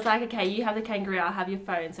end of it, I was like, okay, you have the kangaroo, I'll have your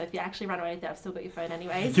phone. So if you actually run away with it, I've still got your phone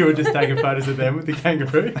anyways. You were just taking photos of them with the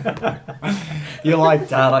kangaroo? You're like,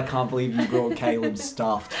 Dad, I can't believe you brought Caleb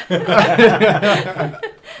stuffed. Did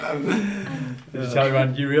you tell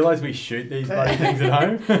everyone, do you realise we shoot these bloody things at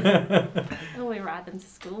home? Oh, we ride them to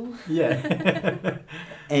school. Yeah.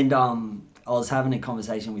 And I was having a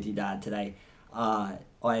conversation with your dad today. I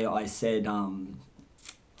said, is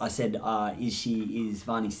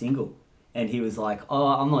Vani single? And he was like, oh,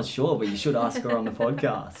 I'm not sure, but you should ask her on the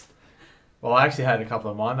podcast. Well, I actually had a couple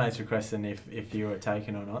of my mates requesting if you were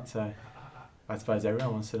taken or not, so I suppose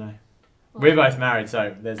everyone wants to know. We're both married,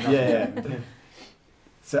 so there's nothing. Yeah.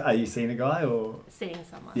 So are you seeing a guy or? Seeing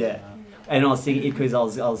someone. Yeah. And I was thinking, because I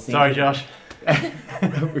was thinking. Sorry, Josh.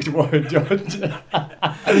 What, Josh?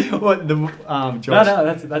 What, Josh?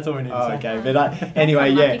 No, that's all we need to say. Okay, but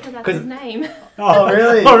anyway, yeah. Because that's his name. Oh,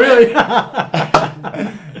 really? Oh, really?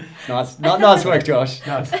 Nice work, Josh.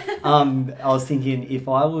 Nice. I was thinking if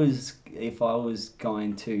I was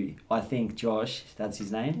going to, I think Josh, that's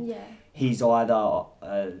his name. Yeah. He's either,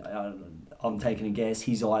 I'm taking a guess,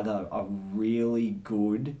 he's either a really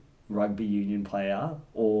good rugby union player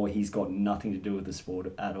or he's got nothing to do with the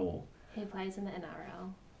sport at all. He plays in the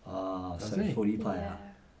NRL. Ah, Does so he? footy player.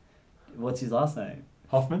 Yeah. What's his last name?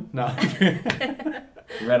 Hoffman? No.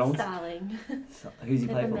 Reynolds? Starling. Who's he Played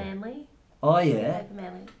play for for? Manly. Oh, He yeah. played for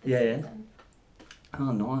Manly this Yeah. season.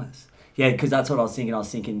 Oh, nice. Yeah, because that's what I was thinking. I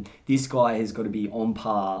was thinking this guy has got to be on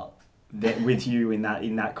par with you in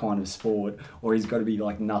that kind of sport, or he's got to be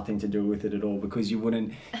like nothing to do with it at all, because you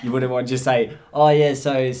wouldn't want to just say, oh yeah,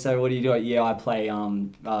 so what do you do? Yeah, I play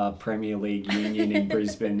Premier League Union in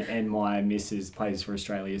Brisbane, and my missus plays for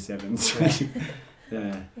Australia 7's.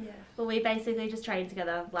 Yeah. Yeah. Well, we basically just trained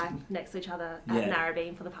together, like next to each other at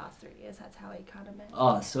Narrabeen for the past 3 years. That's how we kind of met.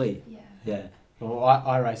 Oh, sweet. Yeah. Yeah. Well,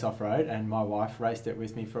 I race off-road, and my wife raced it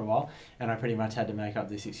with me for a while, and I pretty much had to make up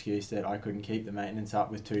this excuse that I couldn't keep the maintenance up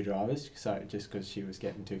with 2 drivers, so just because she was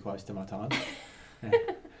getting too close to my time. Yeah.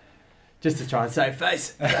 Just to try and save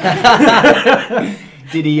face.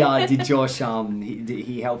 Did Josh, did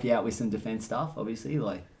he help you out with some defence stuff, obviously?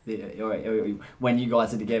 Like, or when you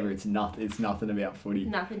guys are together, it's nothing about footy.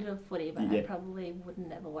 Nothing to do with footy, but Yeah. I probably would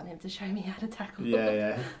never want him to show me how to tackle.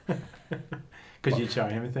 Yeah. Because you'd show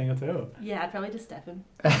him a thing or two. Yeah, I'd probably just step him.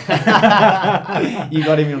 You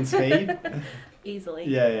got him on speed? Easily.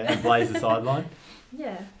 Yeah. And blaze the sideline.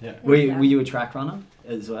 Yeah. Yeah. Were you a track runner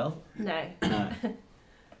as well? No. No.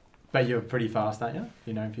 But you're pretty fast, aren't you?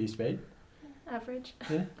 You're known for your speed. Average.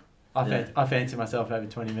 Yeah. Yeah. I fancy myself over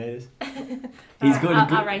 20 metres. He's good.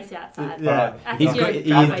 I'll race you outside. Yeah. I He's think you're good.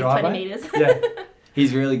 halfway Driveway? 20 metres. Yeah.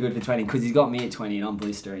 He's really good for 20 because he's got me at 20 and I'm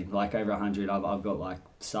blistering. Like over 100, I've got like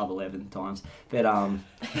sub 11 times. But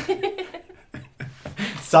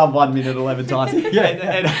sub 1 minute 11 times.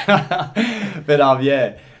 Yeah. But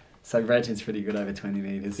yeah. So Brenton's pretty good over 20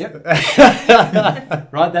 metres. Yep.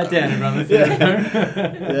 Write that down and run the thing.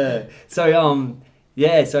 Yeah. So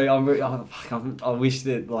I wish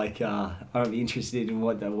that like I'm interested in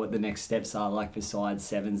what the next steps are like besides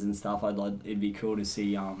 7's and stuff. It'd be cool to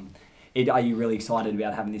see. Are you really excited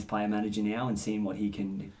about having this player manager now and seeing what he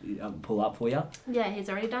can pull up for you? Yeah, he's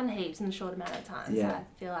already done heaps in a short amount of time. Yeah. So I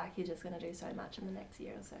feel like he's just going to do so much in the next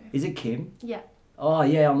year or so. Is it Kim? Yeah. Oh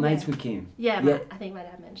yeah, I'm mates with Kim. Yeah, Yeah. I think my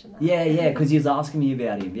dad mentioned that. Yeah, because he was asking me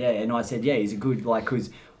about him. Yeah, and I said, yeah, he's a good because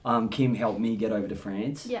Kim helped me get over to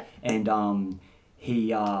France. Yeah. And he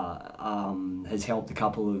has helped a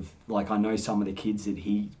couple of I know some of the kids that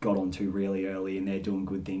he got onto really early, and they're doing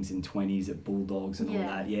good things in 20s at Bulldogs and all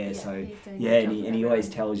that. Yeah, so he's doing a yeah, good and job he with always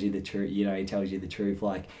everyone. tells you the truth. You know, he tells you the truth.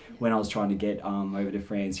 Like when I was trying to get over to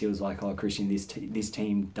France, he was like, "Oh, Christian, this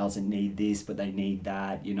team doesn't need this, but they need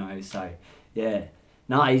that." You know, so yeah.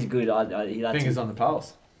 No, he's good. Fingers on the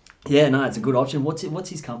pulse. Yeah, no, it's a good option. What's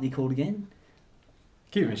his company called again?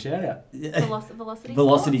 Give him a shout out.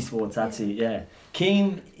 Velocity Sports, that's it, yeah.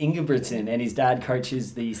 Kim Ingebrigtsen and his dad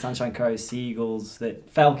coaches the Sunshine Coast Sunshine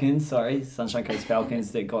Coast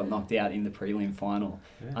Falcons that got knocked out in the prelim final,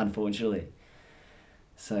 unfortunately.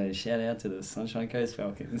 So shout out to the Sunshine Coast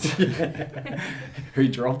Falcons who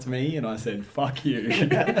dropped me and I said, fuck you.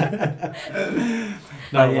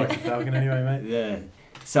 No, like a Falcon anyway, mate. Yeah.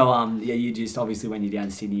 So you just obviously when you're down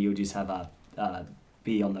in Sydney, you'll just have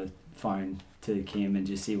be on the phone to Kim and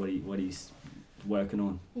just see what he's working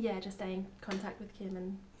on. Yeah, just stay in contact with Kim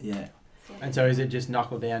and. Yeah. And so is it just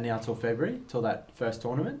knuckle down now till February, till that first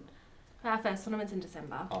tournament? Our first tournament's in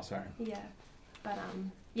December. Oh, sorry. Yeah, but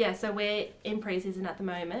so we're in pre-season at the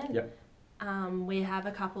moment. Yep. We have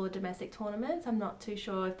a couple of domestic tournaments. I'm not too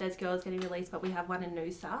sure if there's girls getting released, but we have one in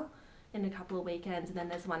Noosa in a couple of weekends, and then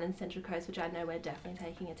there's one in Central Coast, which I know we're definitely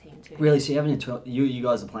taking a team to. Really? So you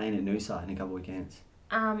guys are playing at Noosa in a couple of weekends?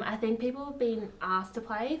 I think people have been asked to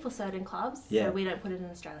play for certain clubs, Yeah. so we don't put it in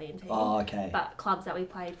an Australian team. Oh, okay. But clubs that we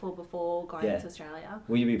played for before going Yeah. to Australia,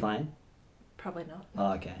 Will you be playing? probably not.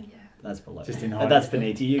 Oh, okay. Yeah. That's below. Just me. in hiding. That's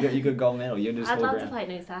beneath you. You got gold medal. You're just I'd all love to around. play at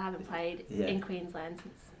Noosa. I haven't played Yeah. in Queensland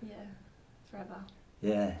since, forever.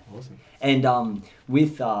 Yeah. Awesome. And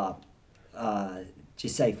with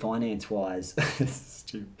just say finance-wise, it's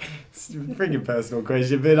a freaking personal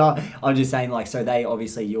question, but I'm just saying, like, so they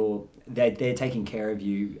obviously they're taking care of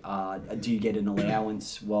you. Do you get an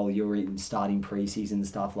allowance while you're in starting preseason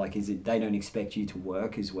stuff? Like, is it they don't expect you to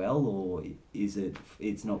work as well, or is it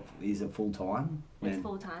full time? It's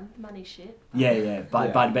full time. Money's shit. Yeah,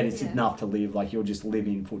 but it's Yeah. enough to live. Like, you're just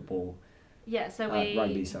living football. Yeah, so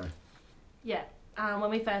Rugby, sorry. Yeah, when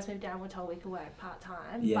we first moved down, we were told we could work part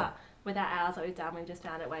time. Yeah. But with our hours that we've done, we've just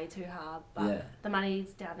found it way too hard. But the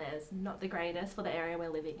money's down there is not the greatest for the area we're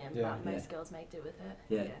living in. Yeah. But most girls make do with it.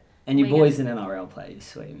 Yeah. And your boy's an NRL player,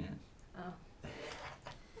 sweet man.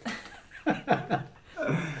 Oh.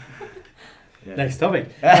 Next topic.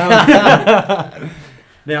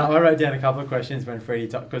 Now, I wrote down a couple of questions when Freddie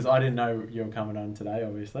talked, because I didn't know you were coming on today,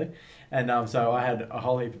 obviously. And so I had a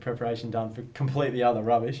whole heap of preparation done for completely other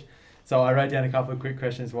rubbish. So I wrote down a couple of quick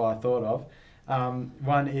questions while I thought of.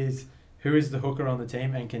 One is, who is the hooker on the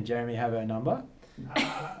team, and can Jeremy have her number?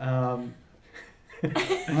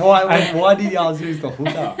 Why did you ask who's the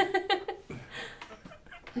hooker?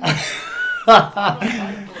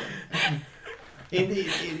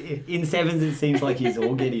 In sevens, it seems like he's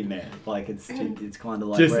all getting there. Like, it's kind of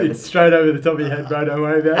like... It's straight over the top of your head, bro, don't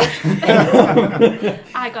worry about it.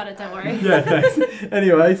 I got it, don't worry. Yeah, thanks.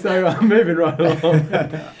 Anyway, so I'm moving right along.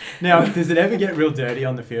 Now, does it ever get real dirty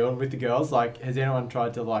on the field with the girls? Like, has anyone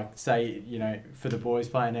tried to, like, say, you know, for the boys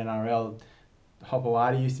playing NRL,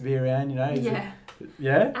 Hopawati used to be around, you know?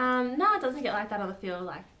 Yeah? No, it doesn't get like that on the field.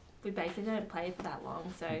 Like, we basically don't play for that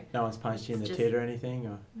long, so... No one's punched you in the tit or anything?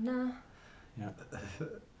 Or? No. Yeah.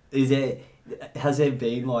 Has there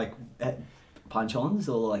been, like, punch-ons,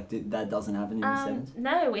 or, like, that doesn't happen in the sevens?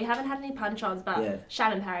 No, we haven't had any punch-ons, but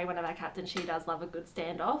Shannon Parry, one of our captains, she does love a good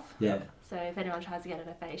standoff. Yeah. So if anyone tries to get in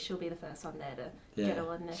her face, she'll be the first one there to get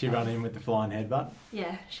all in there. She run in with the flying headbutt?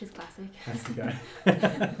 Yeah, she's classic. Has to go.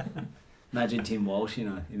 Imagine Tim Walsh, you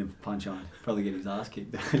know, in a punch-on. Probably get his ass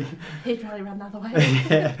kicked. He'd probably run the other way.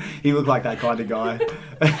 Yeah, he looked like that kind of guy.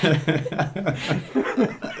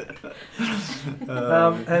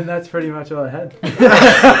 And that's pretty much all I had.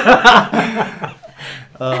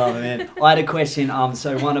 Oh, man. I had a question.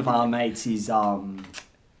 So one of our mates is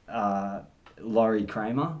Laurie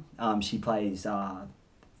Kramer. She plays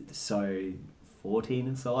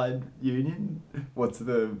 14-a-side union. What's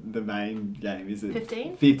the main game? Is it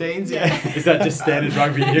 15? 15s? Yeah. Is that just standard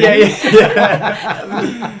rugby union?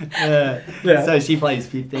 Yeah. So she plays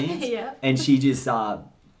 15s. Yeah. And she just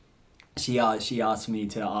she asked me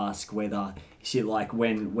to ask whether she, like,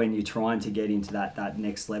 when you're trying to get into that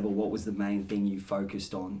next level, what was the main thing you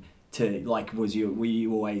focused on? To, like, were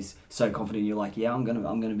you always so confident you're like, yeah, I'm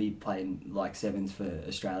gonna be playing, like, sevens for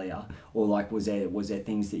Australia, or, like, was there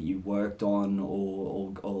things that you worked on,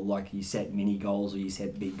 or like you set mini goals, or you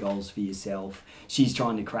set big goals for yourself? She's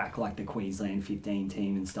trying to crack, like, the Queensland 15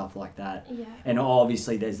 team and stuff like that. Yeah. And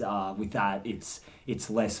obviously there's with that it's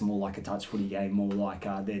less more like a touch footy game, more like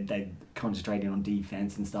they concentrating on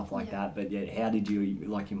defense and stuff like that. But yeah, how did you,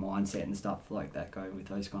 like, your mindset and stuff like that go with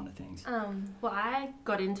those kind of things? Well, I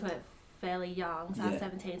got into it fairly young, so I was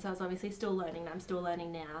 17, so I was obviously still learning, and I'm still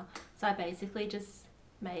learning now. So I basically just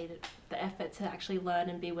made the effort to actually learn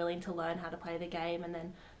and be willing to learn how to play the game, and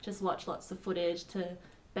then just watch lots of footage to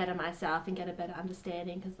better myself and get a better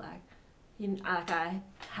understanding, because I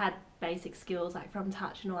had basic skills, like, from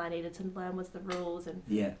touch, and all I needed to learn was the rules, and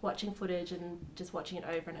watching footage and just watching it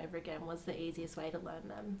over and over again was the easiest way to learn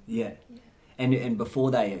them. Yeah. And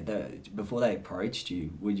before they approached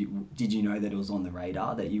you, did you know that it was on the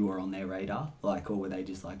radar, that you were on their radar? Like, or were they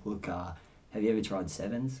just like, look, have you ever tried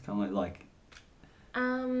sevens? Come on, like.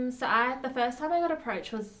 So the first time I got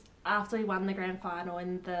approached was after we won the grand final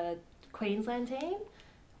in the Queensland team,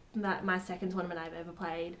 my second tournament I've ever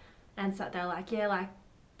played, and so they were like, yeah, like,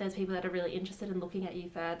 there's people that are really interested in looking at you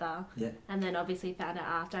further. Yeah. And then obviously found out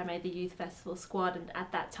after I made the youth festival squad, and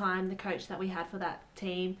at that time the coach that we had for that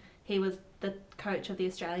team, he was the coach of the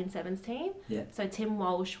Australian sevens team. Yeah. So Tim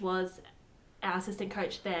Walsh was our assistant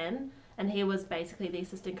coach then, and he was basically the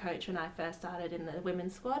assistant coach when I first started in the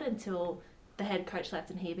women's squad until the head coach left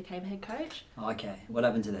and he became head coach. Okay. What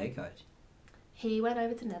happened to the head coach? He went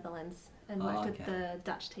over to Netherlands and worked with the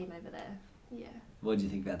Dutch team over there. Yeah. What did you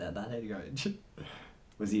think about that head coach?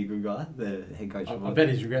 Was he a good guy, the head coach? I bet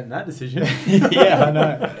he's regretting that decision. Yeah, I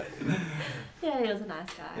know. Yeah, he was a nice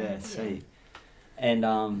guy. Yeah, sweet. And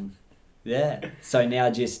so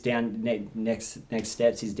now just down next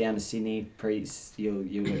steps is down to Sydney.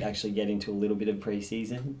 You'll actually get into a little bit of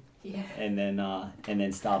pre-season. Yeah. And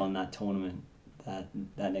then start on that tournament,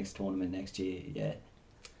 that next tournament next year.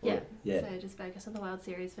 Yeah. Yeah. So just focus on the World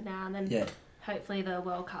Series for now, and then hopefully the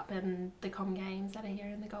World Cup and the Com Games that are here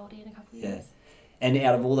in the Goldie in a couple of years. And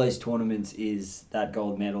out of all those tournaments, is that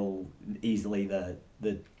gold medal easily the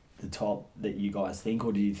top that you guys think,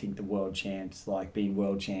 or do you think the world champs, like being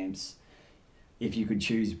world champs, if you could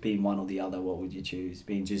choose being one or the other, what would you choose?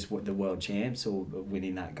 Being just the world champs or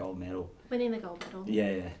winning that gold medal? Winning the gold medal.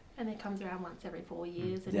 Yeah. And it comes around once every 4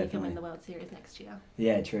 years, and Definitely. you can win the World Series next year.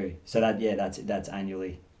 Yeah, true. So that's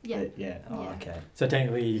annually. Yeah. Oh, Yeah. okay. So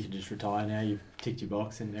technically you can just retire now. You've ticked your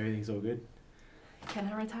box and everything's all good. Can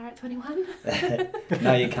I retire at 21?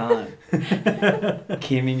 No, you can't.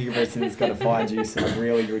 Kim Ingebrigtsen's got to find you some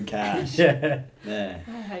really good cash. Yeah. Yeah.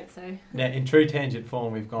 I hope so. Now, in true tangent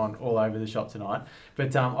form, we've gone all over the shop tonight.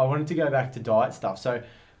 But I wanted to go back to diet stuff. So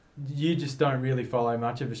you just don't really follow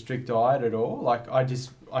much of a strict diet at all? Like,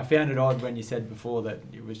 I found it odd when you said before that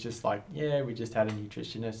it was just like, yeah, we just had a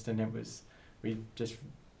nutritionist and we just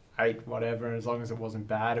ate whatever, and as long as it wasn't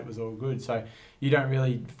bad, it was all good. So you don't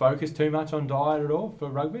really focus too much on diet at all for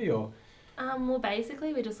rugby, or? Well,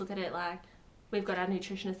 basically, we just look at it like we've got our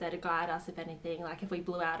nutritionist there to guide us if anything, like if we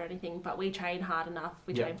blew out or anything, but we train hard enough.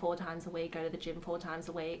 We train 4 times a week, go to the gym 4 times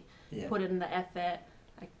a week, put in the effort.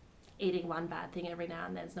 Like eating one bad thing every now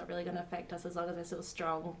and then is not really going to affect us as long as we're still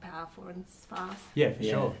strong, powerful and fast. Yeah, for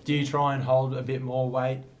sure. Do you try and hold a bit more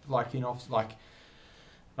weight, like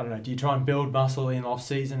I don't know, do you try and build muscle in off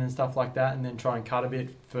season and stuff like that, and then try and cut a bit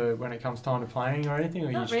for when it comes time to playing or anything?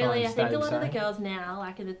 Or Not you just really. try I and think stay a the lot of the same? girls now,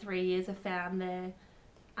 like in the 3 years, have found their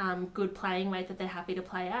good playing weight that they're happy to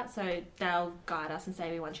play at. So they'll guide us and say,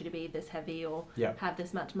 we want you to be this heavy or have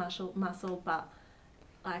this much muscle. But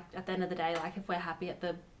like at the end of the day, like if we're happy at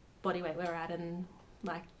the body weight we're at and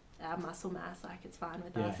like our muscle mass, like it's fine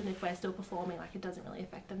with us. And if we're still performing, like it doesn't really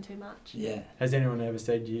affect them too much. Yeah. Has anyone ever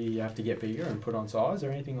said you have to get bigger and put on size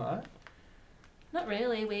or anything like that? Not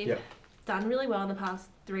really. We've done really well in the past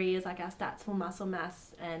 3 years. Like our stats for muscle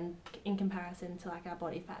mass and in comparison to like our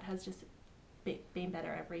body fat has just been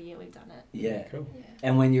better every year we've done it. Yeah. Cool. Yeah.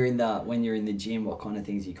 And when you're in the gym, what kind of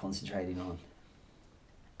things are you concentrating on?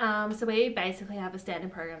 So we basically have a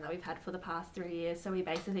standard program that we've had for the past 3 years. So we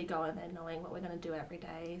basically go in there knowing what we're going to do every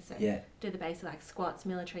day. So do the basic like squats,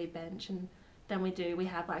 military bench, and then we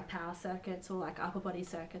have like power circuits or like upper body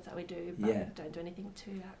circuits that we do, but don't do anything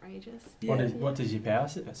too outrageous. Yeah. What does your power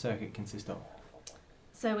circuit consist of?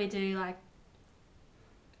 So we do like,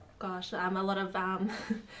 a lot of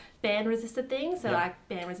band resisted things. So like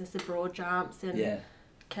band resisted broad jumps and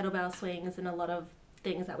kettlebell swings and a lot of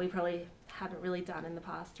things that we probably haven't really done in the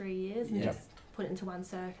past 3 years, and just put it into one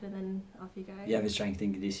circuit and then off you go. You have a strength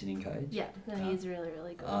and conditioning coach? Yeah, and he's really,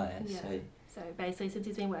 really good. Oh, yeah. So basically, since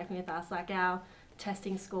he's been working with us, like our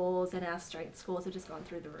testing scores and our strength scores have just gone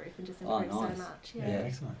through the roof and just improved so much. Yeah,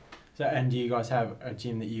 excellent. So, and do you guys have a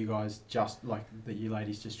gym that you guys that you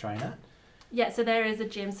ladies just train at? Yeah, so there is a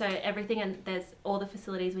gym, so everything, and there's all the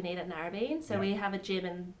facilities we need at Narrabeen. So we have a gym,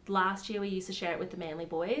 and last year we used to share it with the Manly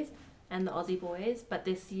boys and the Aussie boys, but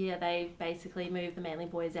this year they basically moved the Manly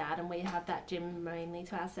boys out and we have that gym mainly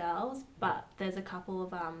to ourselves. But there's a couple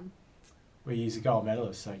of We use a gold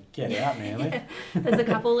medalist, so get out, Manly. There's a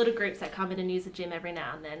couple little groups that come in and use the gym every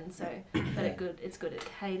now and then. So, but it's good. It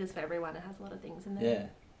caters for everyone. It has a lot of things in there.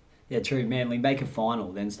 Yeah, true. Manly, make a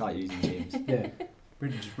final, then start using gyms. Yeah. We're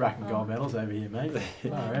just racking gold medals over here, mate.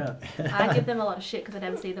 I give them a lot of shit because I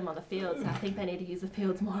never see them on the field, so I think they need to use the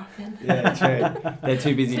fields more often. Yeah, true. They're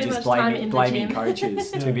too busy just blaming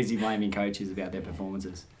coaches. Yeah. Too busy blaming coaches about their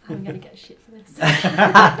performances. I'm going to get shit for this.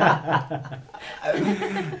 Yeah.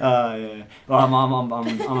 Well,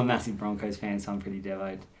 I'm a massive Broncos fan, so I'm pretty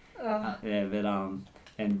devout. Yeah, but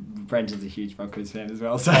and Brenton's a huge Broncos fan as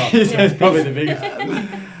well, so it's probably the biggest.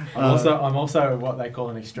 I'm also what they call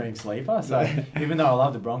an extreme sleeper. So even though I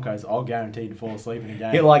love the Broncos, I'll guarantee to fall asleep in a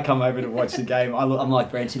game. He'll like come over to watch the game. I'm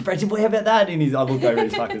like, Brenton, what about that? And I look over,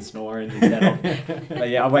 he's fucking snoring. But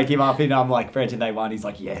yeah, I wake him up and I'm like, Brenton, they won. He's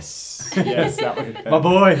like, yes, that was my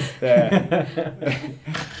boys. Yeah.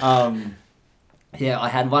 Yeah, I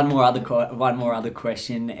had one more other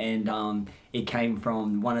question, and it came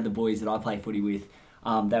from one of the boys that I play footy with.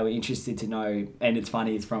 They were interested to know, and it's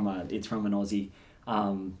funny. It's from an Aussie.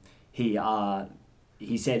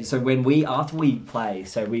 He said, so after we play,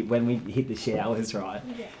 so when we hit the showers, right?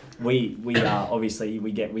 Yeah. We obviously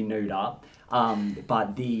we nude up.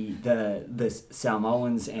 But the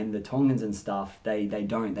Samoans and the Tongans and stuff, they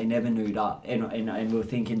never nude up, and we're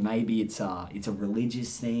thinking maybe it's a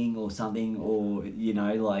religious thing or something, or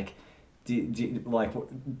like like,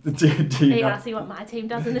 Are you asking what my team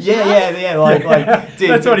does in the shower? yeah, like, dude,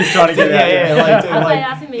 That's what he's trying to get at. Yeah, like, dude, I was like,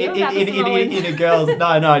 asking me about the Samoans. in the girls,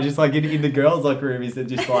 no, just like in the girls' locker room, is it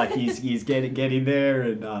just like he's get in there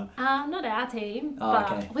and Not our team, Oh,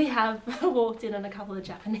 but okay. we have walked in on a couple of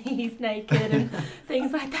Japanese naked and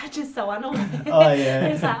things like that, just so unaware. Oh, yeah.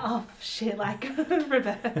 It's like, oh shit, like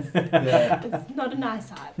reverse. yeah, It's not a nice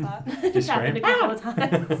sight, but Just it's happened a scream. couple of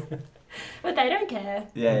times. But they don't care.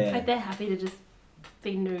 yeah, Like they're happy to just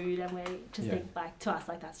be nude, and we just Yeah. think like to us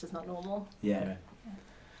like that's just not normal. yeah.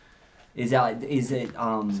 Is it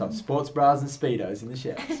Some sports bras and speedos in the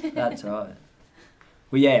showers. That's right.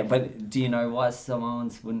 Well, yeah, but do you know why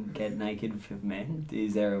Samoans wouldn't get naked for men?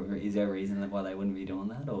 Is there a reason why they wouldn't be doing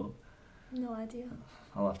that, or? No idea.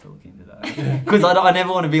 I'll have to look into that. Because I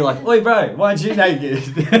never want to be like, oi, bro, why aren't you naked?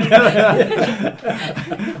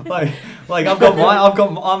 like I've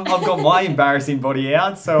got my embarrassing body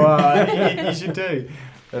out, so you should too.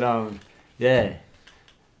 But yeah.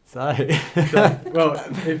 So Well,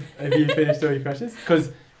 have you finished all your questions?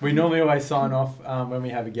 Because we normally always sign off when we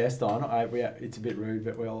have a guest on. It's a bit rude,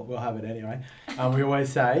 but we'll have it anyway. We always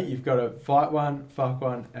say you've got to fight one, fuck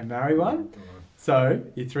one, and marry one. So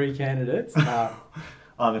your three candidates are.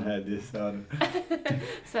 I haven't heard this. So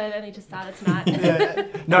So it only just started tonight.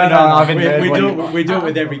 No, I haven't heard. We do it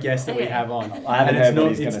with every guest that we have on. I haven't And heard what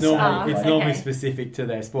he's going to say. It's normally specific to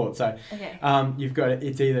their sport. So Okay. you've got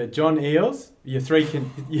it's either John Eales, your three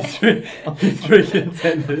contenders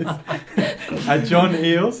are John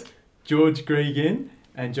Eales, George Gregan,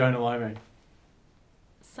 and Jonah Lomu.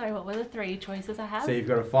 So what were the three choices I have? So you've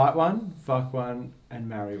got to fight one, fuck one, and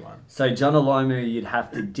marry one. So John Alomu, you'd have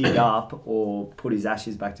to dig up or put his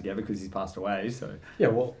ashes back together because he's passed away. So Yeah,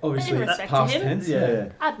 well, obviously In that's respect to past him. tense. yeah,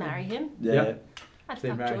 I'd marry him. yeah. Yep. I'd So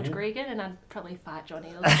you fuck marry George him? Gregan, and I'd probably fight John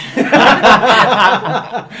Eales.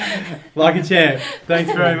 Like a champ.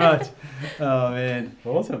 Thanks very much. Oh man.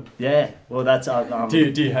 Awesome. Yeah. Well, that's Do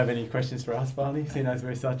you have any questions for us, Barney? Seeing as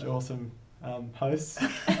we're such awesome hosts. Do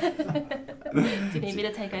you need me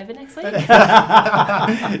to take over next week?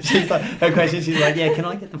 she's like, her question. She's like, yeah, can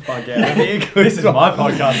I get the fuck out of here? This is my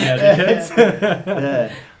podcast now, dickheads.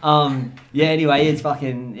 yeah. Yeah. Anyway, it's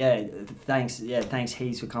fucking yeah. Thanks. Yeah. Thanks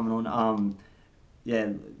heaps for coming on. Yeah.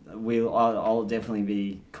 I'll definitely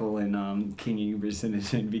be calling King Ubris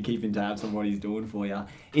and be keeping tabs on what he's doing for you.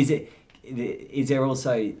 Is there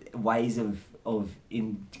also ways of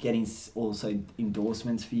getting also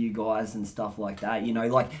endorsements for you guys and stuff like that? You know,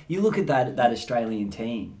 like you look at that Australian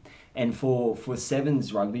team, and for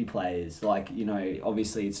 7's rugby players, like, you know,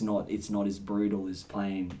 obviously it's not as brutal as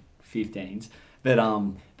playing 15s, but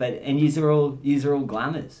and yous are all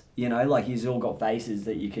glamours, you know, like yous all got faces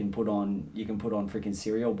that you can put on freaking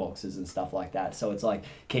cereal boxes and stuff like that. So it's like,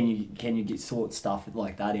 can you sort stuff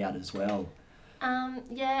like that out as well?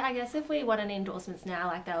 Yeah, I guess if we want any endorsements now,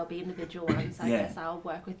 like they'll be individual ones. I Yeah. guess I'll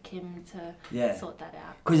work with Kim to Yeah. sort that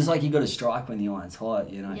out. Because it's like you got to strike when the iron's hot,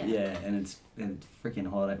 you know. Yeah. Yeah, and it's freaking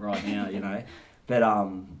hot right now, you know. But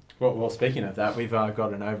Well, speaking of that, we've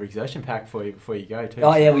got an overexertion pack for you before you go too.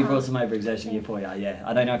 oh yeah, we brought some overexertion here for you. Yeah,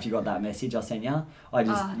 I don't know if you got that message I sent you. I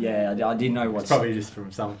didn't know what. It's probably just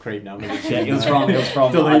from some creep number. Yeah, it was from.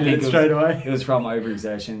 Deleted it straight away. It was from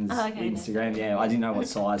Overexertion's Okay, Instagram. Yeah, I didn't know what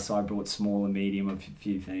size, so I brought small and medium, a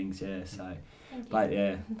few things. Yeah, so, Thank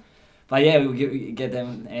you. but yeah, we'll get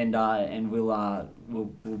them and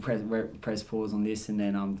we'll press pause on this and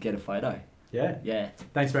then get a photo. Yeah. Yeah.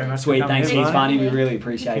 Thanks very much. Sweet. For coming Thanks, in, heaps, mate. Barney. We really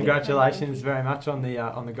appreciate it. Congratulations very much on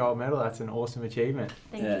the gold medal. That's an awesome achievement.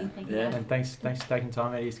 Thank Yeah, you. Thank you. yeah. And thanks for taking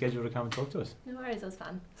time out of your schedule to come and talk to us. No worries, it was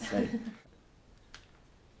fun. Sweet.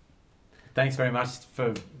 Thanks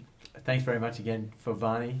very much again for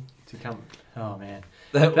Varney to come. Oh man.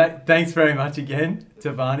 Thanks very much again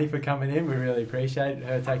to Varney for coming in. We really appreciate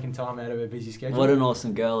her taking time out of her busy schedule. What an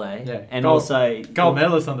awesome girl, eh? Yeah. And Gold- also gold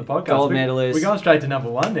medalist on the podcast. Gold medalist. We're going straight to number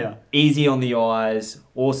one now. easy on the eyes,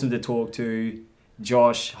 awesome to talk to.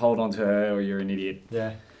 Josh, hold on to her or you're an idiot.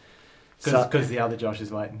 Yeah. So- Because the other Josh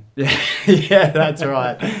is waiting. Yeah, that's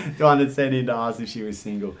right. The one that sent in to ask if she was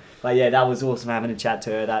single. But yeah, that was awesome having a chat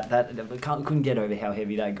to her. That couldn't get over how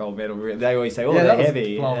heavy that gold medal. They always say, "Oh, that they're was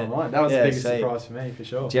heavy." blowing my mind. That was Yeah, the biggest sweet. surprise for me, for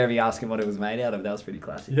sure. Jeremy asking what it was made out of. That was pretty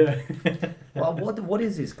classic. Yeah. Well, what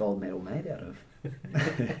is this gold medal made out of?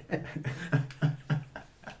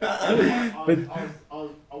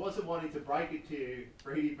 I wasn't wanting to break it to you,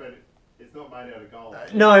 Brady, but it's not made out of gold.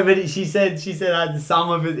 No, but she said some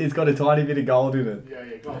of it's got a tiny bit of gold in it.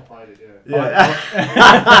 Yeah, gold plated, Yeah.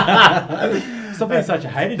 Stop being such a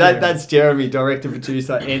hater. That's Jeremy, director,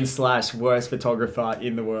 producer, and / worst photographer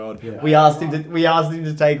in the world. Yeah. We asked him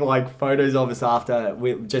to take like photos of us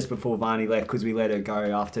just before Varney left, because we let her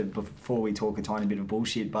go before we talk a tiny bit of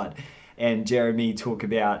bullshit. And Jeremy took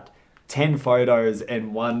about 10 photos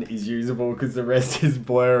and one is usable because the rest is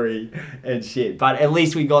blurry and shit. But at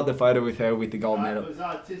least we got the photo with her with the gold medal. It was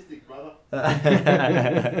artistic, brother.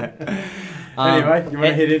 Anyway, you want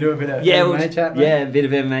to hit into a bit of MMA chat, mate? Yeah, a bit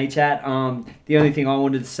of MMA chat. The only thing I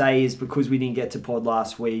wanted to say is, because we didn't get to pod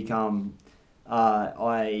last week, wanted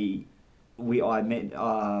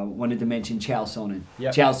to mention Chael Sonnen.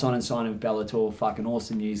 Yep. Chael Sonnen signing with Bellator. Fucking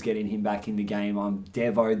awesome news, getting him back in the game. I'm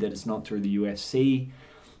devoted that it's not through the UFC.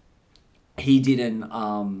 He didn't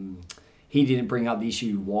bring up the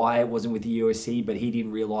issue why it wasn't with the UFC, but he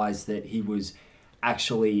didn't realise that he was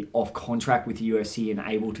actually off contract with the UFC and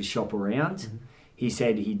able to shop around. Mm-hmm. He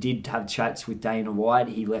said he did have chats with Dana White.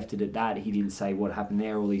 He left it at that. He didn't say what happened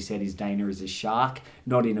there. All he said is Dana is a shark,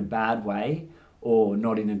 not in a bad way or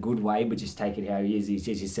not in a good way, but just take it how he is. He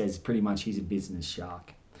just says pretty much he's a business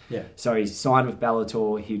shark. Yeah. So he's signed with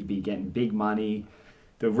Bellator. He'd be getting big money.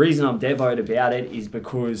 The reason I'm devoted about it is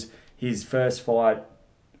because his first fight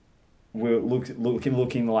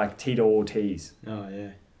looking like Tito Ortiz. Oh, yeah.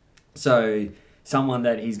 So someone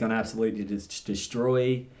that he's going to absolutely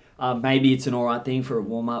destroy. Maybe it's an alright thing for a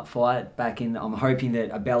warm-up fight. I'm hoping that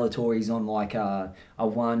a Bellator is on like a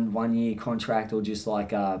one-year contract, or just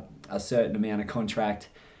like a certain amount of contract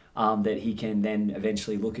that he can then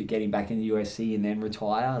eventually look at getting back in the UFC and then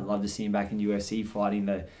retire. I'd love to see him back in the UFC fighting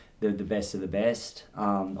the best of the best.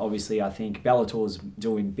 Obviously, I think Bellator's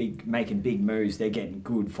making big moves. They're getting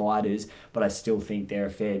good fighters, but I still think they're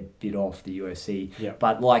a fair bit off the UFC. Yep.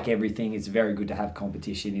 But like everything, it's very good to have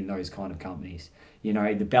competition in those kind of companies. You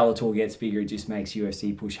know, the Bellator gets bigger, it just makes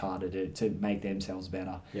UFC push harder to make themselves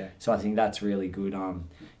better. Yeah. So I think that's really good. So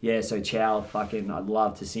Chael, I'd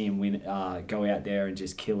love to see him win, go out there and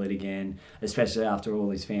just kill it again, especially after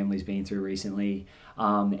all his family's been through recently.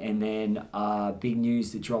 And then big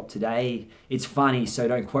news that dropped today. It's funny, so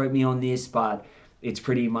don't quote me on this, but it's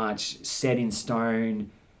pretty much set in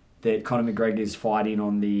stone that Conor McGregor is fighting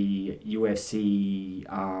on the UFC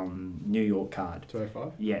New York card.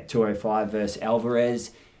 205? Yeah, 205 versus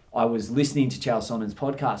Alvarez. I was listening to Chael Sonnen's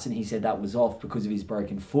podcast and he said that was off because of his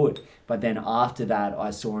broken foot. But then after that,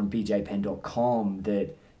 I saw on bjpen.com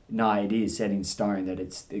that no, it is set in stone, that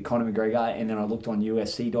it's Conor McGregor. And then I looked on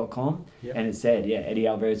UFC.com and it said, Eddie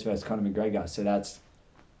Alvarez versus Conor McGregor. So that's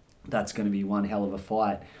going to be one hell of a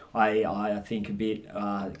fight. I think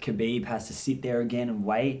Khabib has to sit there again and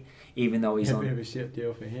wait, even though he's a bit of a shit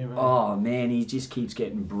deal for him. Oh man, he just keeps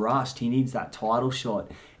getting brushed. He needs that title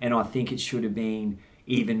shot, and I think it should have been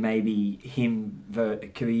even maybe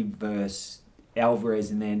Khabib versus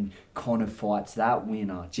Alvarez, and then Conor fights that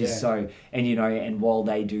winner. And while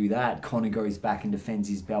they do that, Conor goes back and defends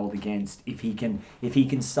his belt against, if he can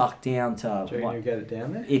suck down to. Do you reckon he'll get it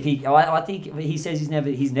down there? I think he says he's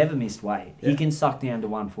never missed weight. Yeah. He can suck down to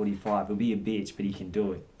 145. He'll be a bitch, but he can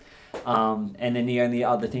do it. And then the only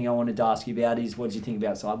other thing I wanted to ask you about is, what did you think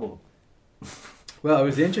about Cyborg? Well, it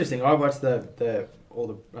was interesting. I watched all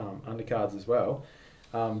the undercards as well,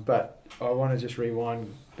 but I want to just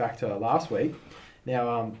rewind back to last week.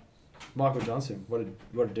 Now, Michael Johnson, what a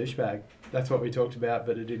douchebag. That's what we talked about,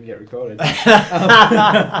 but it didn't get recorded. But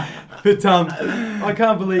I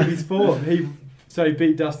can't believe his form. He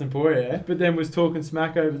beat Dustin Poirier, but then was talking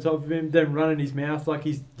smack over the top of him, then running his mouth like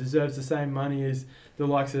he deserves the same money as the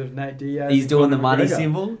likes of Nate Diaz. He's doing the money McGregor.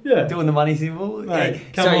 symbol? Yeah. Doing the money symbol? Mate,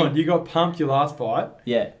 come on, you got pumped your last fight.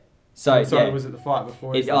 Yeah. Was it the fight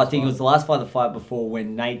before? I think it was the last fight, the fight before,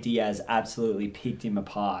 when Nate Diaz absolutely picked him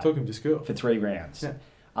apart. Took him to school. For 3 rounds. Yeah.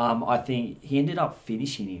 I think he ended up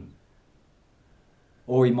finishing him.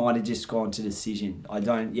 Or he might have just gone to decision.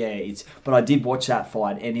 But I did watch that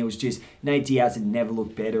fight, and it was just, Nate Diaz had never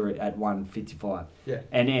looked better at 155. Yeah.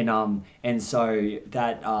 And so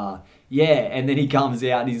that, and then he comes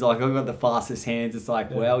out and he's like, I've got the fastest hands. It's like,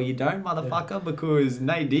 well, you don't, motherfucker, because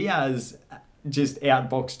Nate Diaz just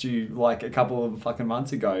outboxed you like a couple of fucking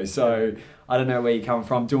months ago. So I don't know where you're coming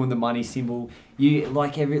from, doing the money symbol. I'd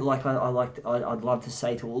love to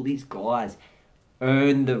say to all these guys,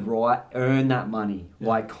 earn that money. Yeah.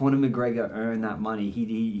 Like Conor McGregor earned that money.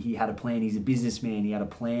 He had a plan. He's a businessman. He had a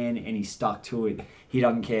plan and he stuck to it. He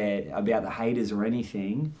doesn't care about the haters or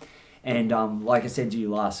anything. And like I said to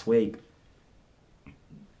you last week,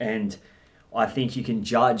 and I think you can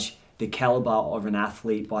judge the caliber of an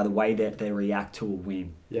athlete by the way that they react to a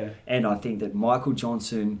win. Yeah. And I think that Michael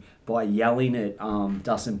Johnson, by yelling at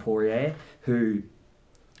Dustin Poirier, who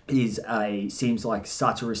seems like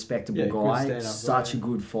such a respectable Yeah, good guy, stand-up such guy. a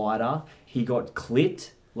good fighter. He got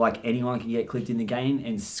clipped like anyone can get clipped in the game,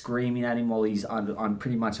 and screaming at him while he's I'm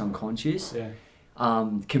pretty much unconscious. Yeah.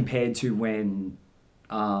 Compared to when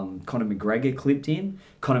Conor McGregor clipped him.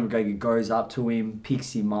 Conor McGregor goes up to him,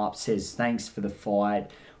 picks him up, says thanks for the fight.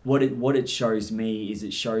 What it shows me is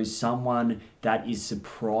it shows someone that is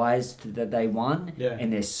surprised that they won, Yeah.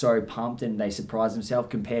 and they're so pumped and they surprise themselves,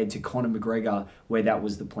 compared to Conor McGregor, where that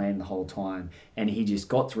was the plan the whole time, and he just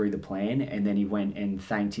got through the plan, and then he went and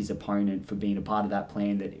thanked his opponent for being a part of that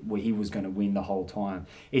plan that where he was going to win the whole time.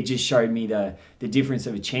 It just showed me the difference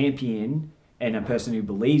of a champion and a person who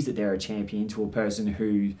believes that they're a champion to a person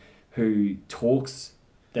who talks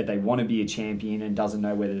that they want to be a champion and doesn't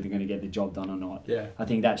know whether they're going to get the job done or not. Yeah. I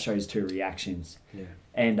think that shows two reactions. Yeah.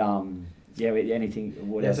 And anything.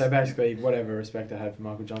 What else? So basically, whatever respect I had for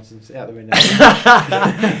Michael Johnson's out the window.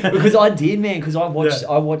 Because I did, man. Because I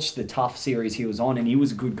watched the Tough series he was on, and he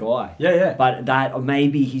was a good guy. Yeah, yeah. But that, or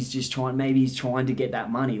maybe he's trying to get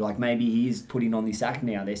that money. Like maybe he is putting on this act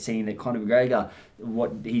now. They're seeing that Conor McGregor,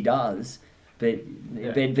 what he does. But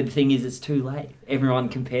the thing is, it's too late. Everyone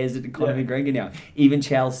compares it to Conor McGregor now. Even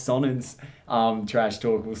Charles Sonnen's trash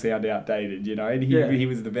talk will sound outdated, you know. And he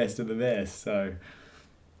was the best of the best. So,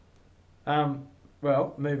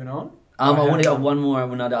 well, moving on. I wanted one more. I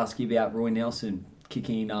wanted to ask you about Roy Nelson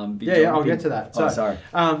kicking. I'll get to that. So, sorry.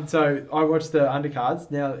 So I watched the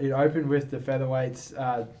undercards. Now it opened with the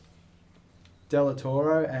featherweights, Del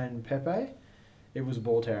Toro and Pepe. It was a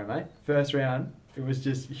ball terror, mate. First round. It was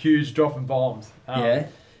just huge dropping bombs.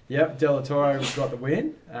 Yep, Del Toro got the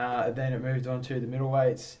win. Then it moved on to the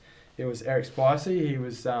middleweights. It was Eric Spicey. He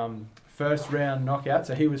was first round knockout.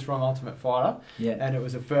 So he was from Ultimate Fighter. Yeah. And it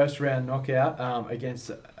was a first round knockout against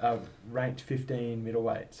a ranked 15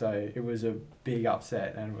 middleweight. So it was a big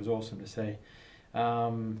upset, and it was awesome to see.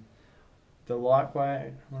 The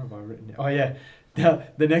lightweight. What have I written down? Oh yeah,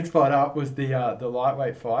 the next fight up was the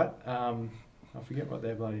lightweight fight. I forget what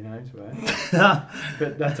their bloody names were,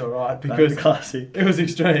 but that's all right because classic. It was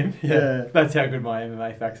extreme. Yeah, that's how good my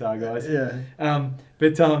MMA facts are, guys. Yeah.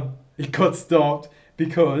 But it got stopped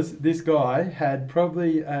because this guy had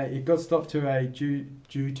probably it got stopped to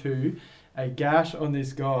due to a gash on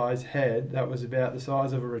this guy's head that was about the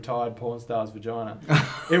size of a retired porn star's vagina.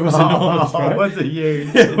 It was enormous, bro. Was it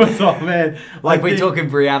huge? It was, man. Like we're talking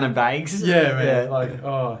Brianna Banks? Yeah,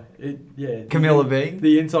 man. Camilla Bing?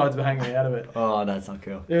 The insides were hanging out of it. Oh, that's not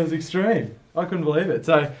cool. It was extreme. I couldn't believe it.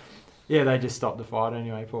 So, yeah, they just stopped the fight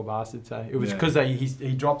anyway, poor bastard. So it was because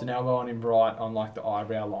he dropped an elbow on him right on like the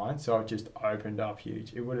eyebrow line, so it just opened up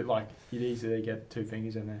huge. It would you'd easily get 2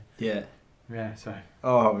 fingers in there. Yeah. Yeah, so.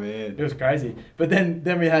 Oh, man. It was crazy. But then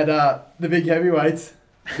we had the big heavyweights,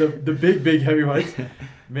 the big heavyweights,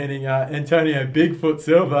 meaning Antonio Bigfoot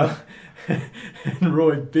Silva and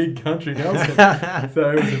Roy Big Country Nelson.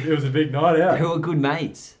 So it was a big night out. Who are good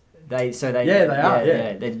mates. They are.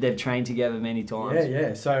 Yeah. They've trained together many times.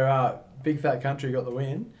 Yeah. So Big Fat Country got the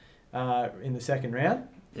win in the second round.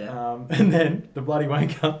 Yeah. And then the bloody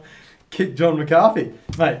wanker kicked John McCarthy.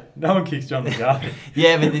 Mate, no one kicks John McCarthy.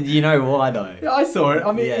 Yeah, but you know why though? Yeah, I saw it.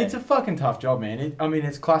 I mean, it's a fucking tough job, man.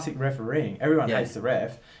 It's classic refereeing. Everyone hates the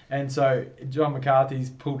ref. And so John McCarthy's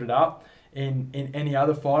pulled it up. In any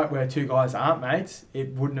other fight where 2 guys aren't mates,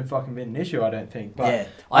 it wouldn't have fucking been an issue, I don't think. But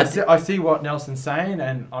I see what Nelson's saying,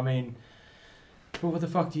 and I mean, well, what the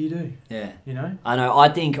fuck do you do? Yeah. You know? I know. I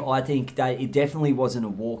think that it definitely wasn't a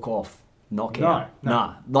walk-off knockout.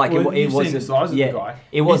 No. Like well, it wasn't. Seen the size of the guy.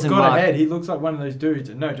 It wasn't. He's got a head. He looks like one of those dudes.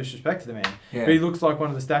 No disrespect to the man, but he looks like one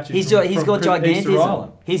of the statues. He's got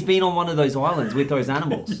gigantism. He's been on one of those islands with those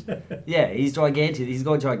animals. Yeah, he's gigantic. He's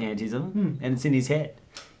got gigantism, and it's in his head.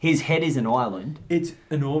 His head is an island. It's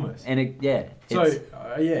enormous. And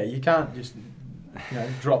you can't just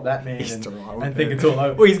drop that man and think it's all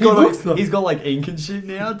over. Well, he's got like ink and shit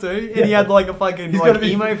now too, and he had like a fucking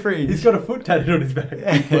emo fringe. He's got a foot tattooed on his back.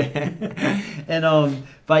 And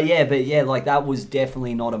but like that was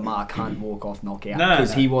definitely not a Mark Hunt walk-off knockout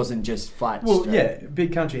because he wasn't just flat. Well, straight.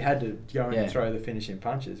 Big Country had to go and throw the finishing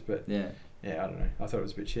punches, but yeah, I don't know. I thought it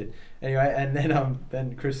was a bit shit. Anyway, and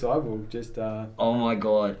then Chris Cyborg just. Oh my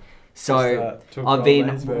god! So me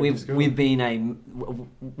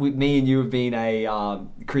and you have been a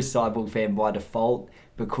Chris Cyborg fan by default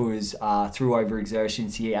because through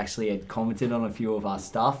Overexertions he actually had commented on a few of our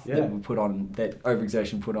stuff that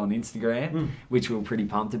Overexertion put on Instagram, which we were pretty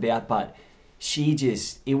pumped about. But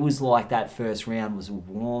it was like that first round was a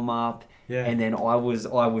warm up. Yeah. And then I was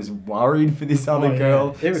worried for this other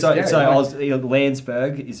girl. It was so scary, I was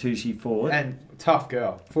Landsberg is who she fought. And tough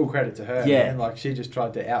girl. Full credit to her. Yeah. Man. Like she just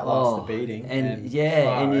tried to outlast the beating. And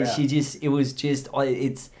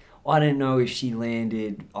I don't know if she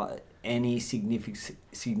landed any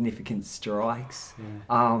significant strikes.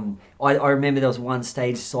 Yeah. I remember there was one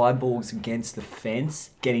stage Cyborg's against the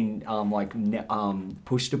fence getting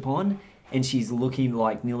pushed upon. And she's looking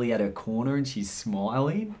like nearly at her corner and she's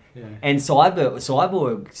smiling. Yeah. And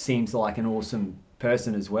Cyborg seems like an awesome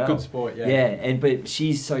person as well. Good sport, yeah. Yeah,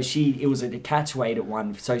 it was at a catch weight at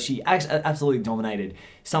one, so she absolutely dominated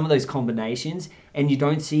some of those combinations, and you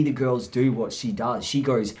don't see the girls do what she does. She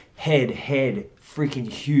goes head, freaking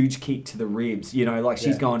huge kick to the ribs, like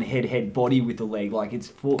she's going head, body with the leg, like it's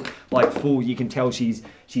full, you can tell she's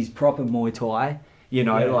proper Muay Thai.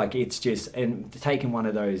 Like it's just, and taking one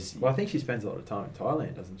of those... Well, I think she spends a lot of time in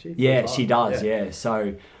Thailand, doesn't she? Yeah, she does, yeah.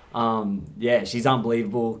 So, she's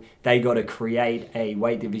unbelievable. They got to create a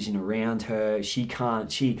weight division around her.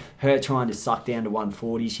 Her trying to suck down to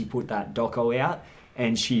 140, she put that doco out,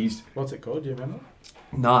 and she's... What's it called, do you remember?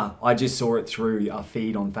 Nah, I just saw it through a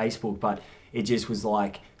feed on Facebook, but it just was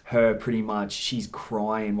like... her pretty much, she's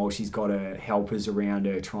crying while she's got her helpers around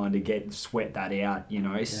her trying to sweat that out, and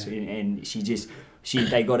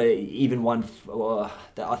they got even one,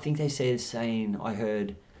 I think they're saying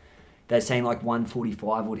like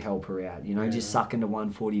 145 would help her out, just sucking to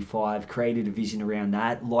 145, create a division around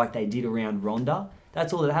that, like they did around Ronda.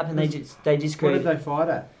 That's all that happened. They just created... What did they fight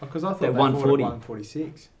at? Because I thought they fought at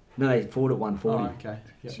 146. No, they fought at 140. Oh, okay.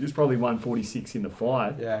 Yep. She was probably 146 in the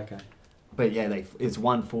fight. Yeah, okay. But yeah, it's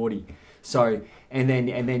 140. So and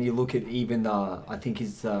then you look at even I think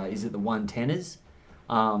is it the 110ers,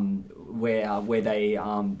 where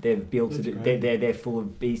they've built it. They're full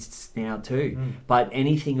of beasts now too. But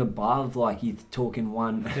anything above, like you're talking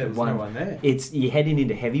there's no one there. You're heading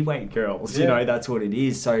into heavyweight girls. Yeah. That's what it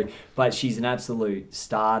is. So, but she's an absolute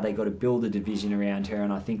star. They got to build a division around her,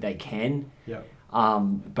 and I think they can. Yeah.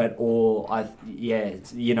 But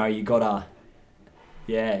you gotta.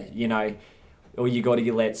 Yeah, or you got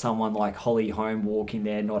to let someone like Holly Holm walk in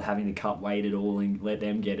there, not having to cut weight at all, and let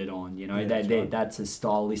them get it on. That's a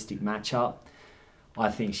stylistic matchup. I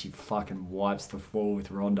think she fucking wipes the floor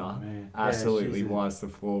with Ronda. Man. Absolutely wipes the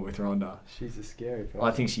floor with Ronda. She's a scary person.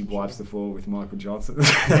 I think she wipes the floor with Michael Johnson.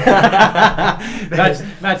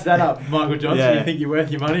 match that up, Michael Johnson. Yeah. You think you're worth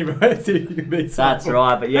your money, bro? So you can beat someone. That's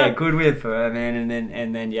right, but yeah, good win for her, man.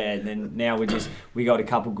 And then now we got a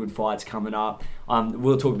couple good fights coming up.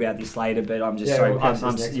 We'll talk about this later, but I'm just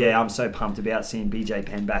I'm so pumped about seeing BJ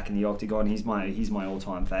Penn back in the octagon. He's my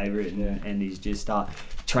all-time favorite, and he's just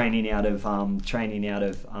training out of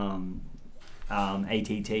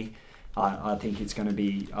ATT. I think it's going to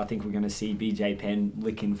be. I think we're going to see BJ Penn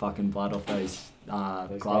licking fucking blood off those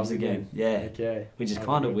gloves again. Yeah, okay. Which is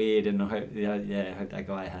kind of weird, and I hope that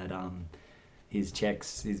guy had his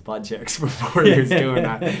blood checks before he was doing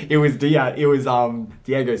that. It was Diego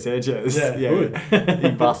Sanchez. Yeah.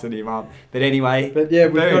 He busted him up. But anyway. But yeah,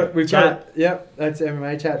 we've got yep. That's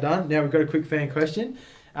MMA chat done. Now we've got a quick fan question.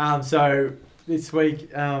 So this week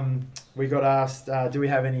we got asked, do we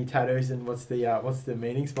have any tattoos and what's the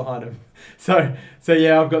meanings behind them? So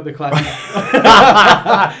yeah, I've got the classic.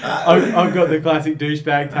 I've got the classic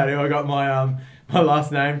douchebag tattoo. I got my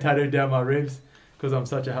last name tattooed down my ribs because I'm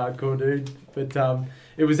such a hardcore dude. But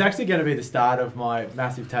it was actually going to be the start of my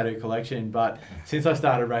massive tattoo collection, but since I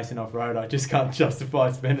started racing off road, I just can't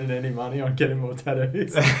justify spending any money on getting more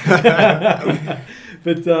tattoos.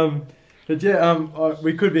 But yeah,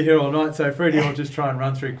 we could be here all night, so Freddie will just try and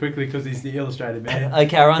run through quickly because he's the illustrated man.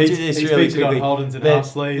 Okay, I'll run through this really quickly. He's featured on Holden's and half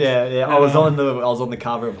sleeves. Yeah. I was on the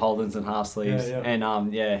cover of Holden's and half sleeves,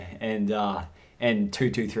 and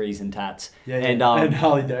 223s and tats. Yeah. And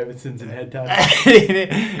Harley Davidsons and head tats.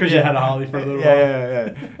 Because you had a Harley for a little while.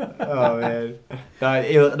 Yeah. Oh man.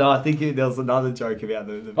 No, I think there was another joke about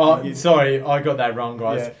the sorry, I got that wrong,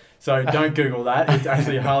 guys. Yeah. So don't Google that. It's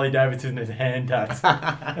actually Harley Davidson and hand tats.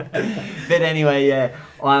 But anyway, yeah.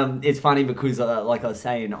 It's funny because, like I was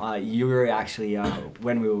saying, you were actually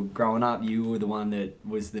when we were growing up, you were the one that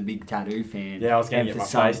was the big tattoo fan. Yeah, I was going to get my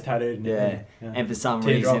face tattooed. Yeah. And for some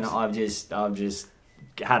reason, I've just had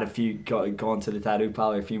gone to the tattoo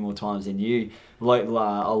parlor a few more times than you. A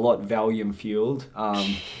lot Valium fueled,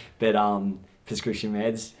 but prescription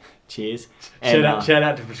meds. Cheers. And, shout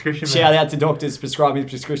out to prescription meds. Shout out to doctors prescribing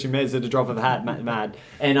prescription meds at a drop of a hat, mad.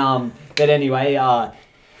 And but anyway,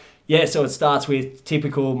 Yeah, so it starts with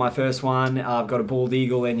typical, my first one. I've got a bald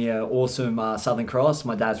eagle and your awesome Southern Cross.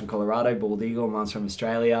 My dad's from Colorado, bald eagle. Mine's from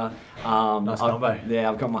Australia. Nice combo.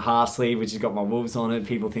 I've got my half sleeve, which has got my wolves on it.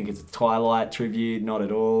 People think it's a Twilight tribute. Not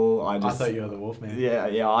at all. I thought you were the wolf man.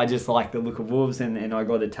 Yeah. I just like the look of wolves, and I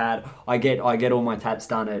got a tat. I get all my tats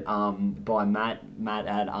done at by Matt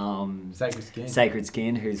at Sacred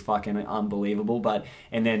Skin, who's fucking unbelievable.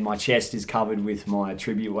 And then my chest is covered with my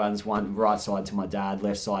tribute ones. One right side to my dad,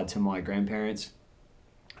 left side to my grandparents.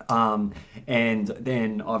 And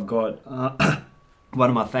then I've got one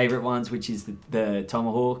of my favourite ones, which is the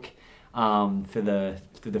tomahawk for the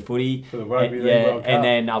footy. For the Rugby League World Cup. And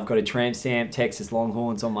then I've got a tramp stamp, Texas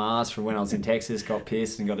Longhorns on my ass from when I was in Texas, got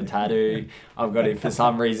pissed and got a tattoo. I've got it, for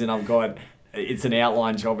some reason, it's an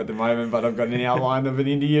outline job at the moment, but I've got an outline of an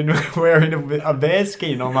Indian wearing a bear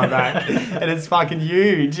skin on my back, and it's fucking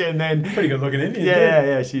huge. And then pretty good looking Indian.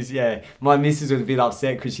 Yeah. My missus was a bit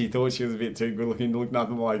upset because she thought she was a bit too good looking to look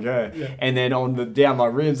nothing like her. Yeah. And then down my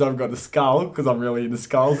ribs, I've got the skull because I'm really into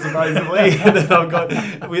skulls supposedly. And then I've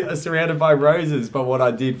got surrounded by roses. But what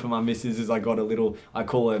I did for my missus is I got I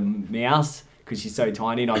call her Mouse, because she's so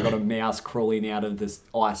tiny, and I got a mouse crawling out of the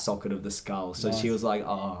eye socket of the skull. So she was like,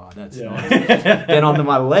 "Oh, that's nice." Then onto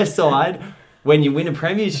my left side, when you win a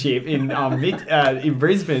premiership in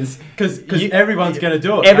Brisbane, because everyone's going to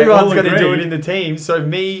do it. Everyone's going to do it in the team. So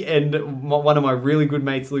me and one of my really good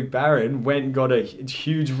mates, Luke Barron, went and got a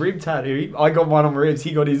huge rib tattoo. I got one on my ribs.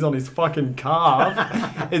 He got his on his fucking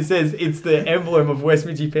calf. It says it's the emblem of West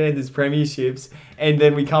Midgie Panthers premierships. And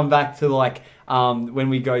then we come back to when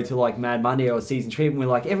we go to Mad Monday or season trip, and we're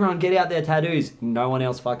like, everyone get out their tattoos. No one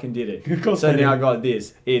else fucking did it. So now I got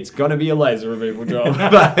this. It's gonna be a laser removal job.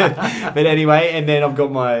 but anyway, and then I've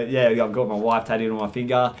got my wife tattooed on my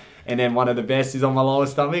finger. And then one of the best is on my lower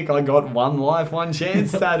stomach. I got one life, one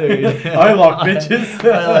chance tattooed. I like bitches.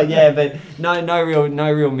 But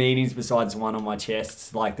no real meanings besides one on my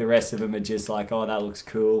chest. Like the rest of them are just like, oh, that looks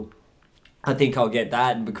cool. I think I'll get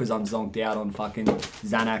that, and because I'm zonked out on fucking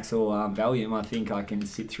Xanax or Valium, I think I can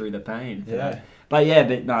sit through the pain. Yeah. Like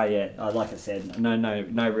I said,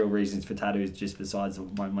 no real reasons for tattoos just besides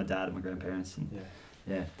my dad and my grandparents.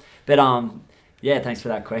 But thanks for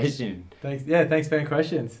that question. Thanks for the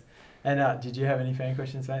questions. And did you have any fan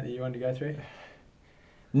questions, mate, that you wanted to go through?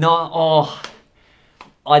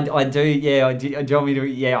 I do. Yeah, do you want me to?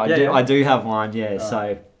 Yeah, I do. Yeah. I do have one. Yeah,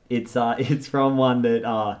 so it's from one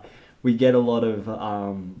that we get a lot of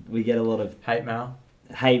hate mail.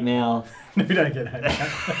 We don't get hate mail.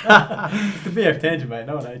 It's the BF tangent, mate.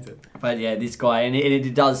 No one hates it. But yeah, this guy, and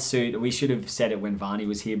it does suit. We should have said it when Varney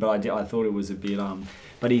was here, but I thought it was a bit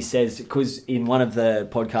But he says, because in one of the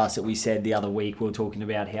podcasts that we said the other week, we were talking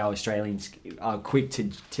about how Australians are quick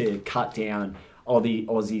to cut down the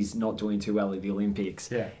Aussies not doing too well at the Olympics.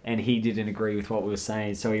 Yeah. And he didn't agree with what we were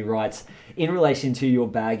saying. So he writes, in relation to your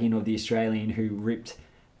bagging of the Australian who ripped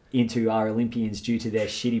into our Olympians due to their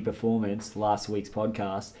shitty performance, last week's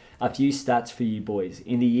podcast, a few stats for you boys.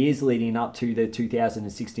 In the years leading up to the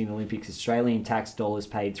 2016 Olympics, Australian tax dollars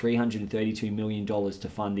paid $332 million to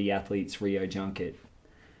fund the athletes' Rio junket.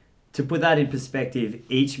 To put that in perspective,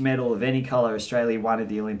 each medal of any colour Australia won at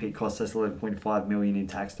the Olympic cost us $11.5 million in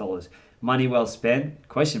tax dollars. Money well spent?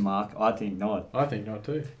 Question mark. I think not. I think not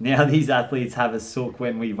too. Now these athletes have a sook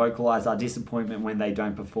when we vocalise our disappointment when they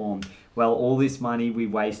don't perform. Well, all this money we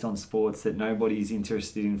waste on sports that nobody's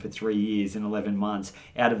interested in for 3 years and 11 months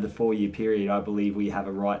out of the 4-year period, I believe we have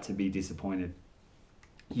a right to be disappointed.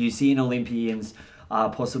 You see, Olympians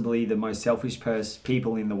are possibly the most selfish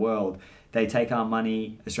people in the world. They take our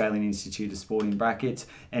money, Australian Institute of Sport in brackets,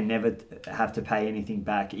 and never have to pay anything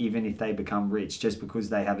back, even if they become rich, just because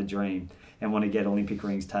they have a dream and want to get Olympic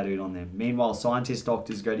rings tattooed on them. Meanwhile, scientists,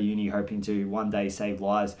 doctors go to uni hoping to one day save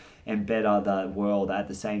lives and better the world, at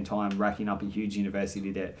the same time racking up a huge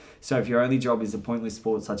university debt. So if your only job is a pointless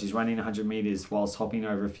sport such as running 100 metres whilst hopping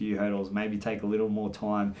over a few hurdles, maybe take a little more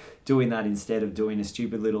time doing that instead of doing a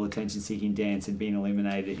stupid little attention-seeking dance and being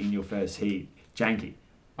eliminated in your first heat. Janky.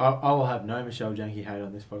 I will have no Michelle Janky hate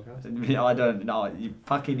on this podcast. I don't know.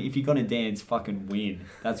 If you're gonna dance, fucking win.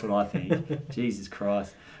 That's what I think. Jesus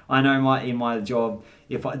Christ. I know in my job,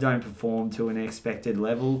 if I don't perform to an expected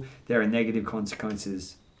level, there are negative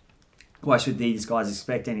consequences. Why should these guys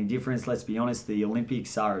expect any difference? Let's be honest, the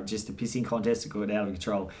Olympics are just a pissing contest that got out of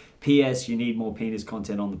control. P.S. You need more penis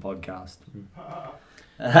content on the podcast.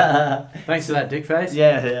 Thanks for that, dick face.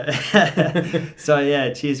 Yeah. So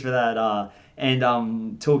yeah, cheers for that.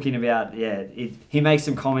 And talking about, he makes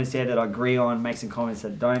some comments there that I agree on, makes some comments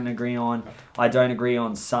that I don't agree on. I don't agree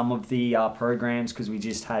on some of the programs because we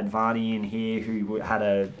just had Varney in here who had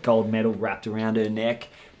a gold medal wrapped around her neck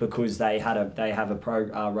because they have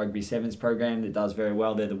a rugby sevens program that does very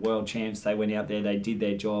well. They're the world champs. They went out there, they did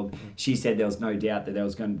their job. She said there was no doubt that they were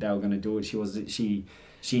going to do it.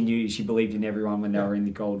 She knew, she believed in everyone when they were in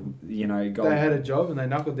the gold. They had a job and they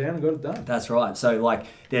knuckled down and got it done. That's right. So like,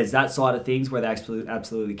 there's that side of things where they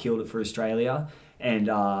absolutely killed it for Australia. And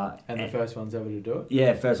the first ones ever to do it.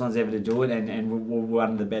 Yeah, first ones ever to do it, and were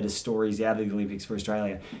one of the better stories out of the Olympics for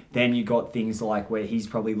Australia. Then you got things like where he's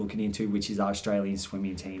probably looking into, which is our Australian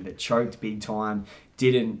swimming team that choked big time,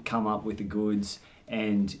 didn't come up with the goods,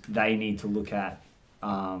 and they need to look at.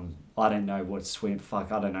 I don't know what swimming,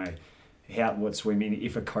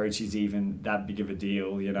 if a coach is even that big of a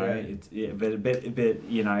deal, but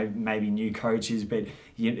maybe new coaches, but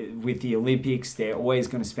with the Olympics, they're always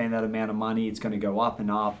going to spend that amount of money. It's going to go up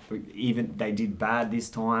and up. Even they did bad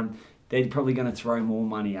this time, they're probably going to throw more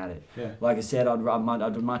money at it. Yeah. Like I said, I'd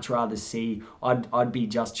much rather see, I'd be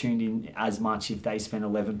just tuned in as much if they spent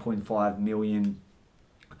 11.5 million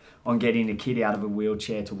on getting a kid out of a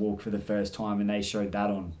wheelchair to walk for the first time, and they showed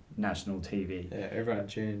that on national TV. Yeah, everyone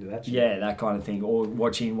tuned into that shit. Yeah, that kind of thing. Or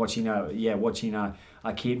watching a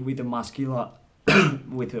kid with a muscular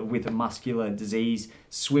with a muscular disease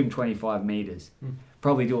swim 25 meters.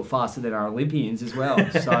 Probably do it faster than our Olympians as well.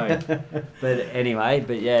 So,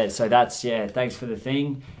 so that's thanks for the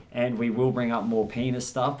thing. And we will bring up more penis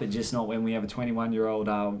stuff, but just not when we have a 21-year-old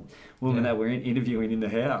woman that we're interviewing in the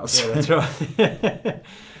house. Yeah, that's right.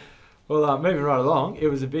 Well, moving right along, it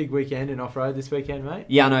was a big weekend in off-road this weekend, mate.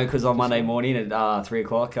 Yeah, I know, because on Monday morning at 3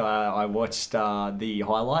 o'clock, I watched the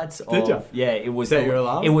highlights. Did you? Yeah, it was. Set your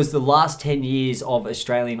alarm? It was the last 10 years of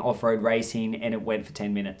Australian off-road racing, and it went for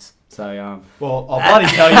 10 minutes. So, well, I'll bloody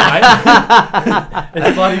tell you, mate.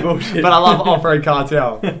 It's bloody bullshit. But I love off-road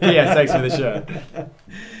cartel. Yeah, thanks for the shirt.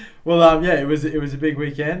 Well, it was a big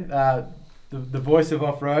weekend. The voice of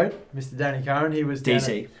off-road, Mr. Danny Curran, he was down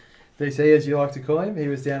DC. DC, as you like to call him. He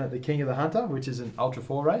was down at the King of the Hunter, which is an Ultra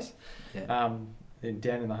 4 race. Yeah. Down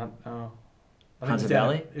in the Hunter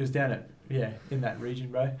Valley? It was down at, in that region,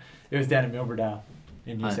 bro. It was down at Milbradale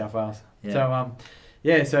in New South Wales.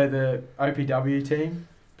 Yeah. So the OPW team,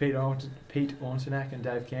 Pete Ornstenack and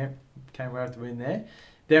Dave Camp came away with the win there.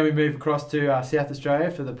 Then we moved across to South Australia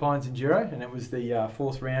for the Pines Enduro, and it was the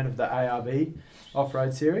fourth round of the ARB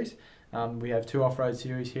off-road series. We have two off-road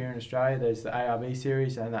series here in Australia. There's the ARB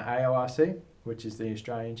series and the AORC, which is the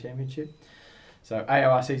Australian Championship. So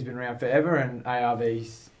AORC's been around forever, and ARB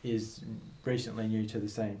is recently new to the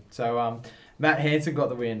scene. So Matt Hansen got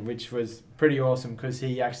the win, which was pretty awesome because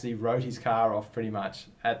he actually wrote his car off pretty much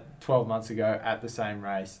at 12 months ago at the same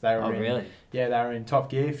race. They were really? Yeah, they were in top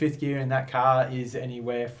gear. Fifth gear in that car is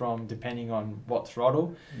anywhere from, depending on what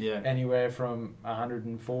throttle, anywhere from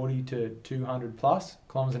 140 to 200 plus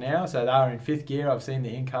kilometers an hour. So they were in fifth gear. I've seen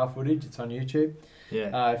the in-car footage. It's on YouTube.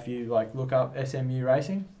 Yeah. If you look up SMU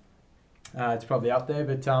Racing, it's probably up there.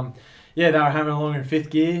 But they were having along in fifth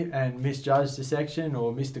gear and misjudged a section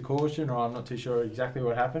or missed a caution, or I'm not too sure exactly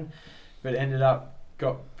what happened, but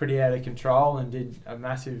got pretty out of control and did a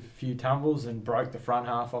massive few tumbles and broke the front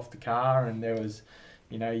half off the car. And there was,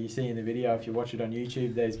 you see in the video, if you watch it on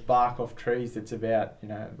YouTube, there's bark off trees that's about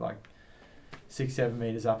 6-7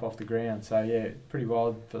 meters up off the ground. So pretty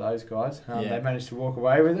wild for those guys. They managed to walk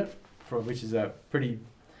away with it, which is a pretty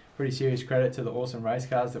serious credit to the awesome race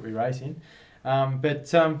cars that we race in.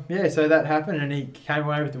 So that happened, and he came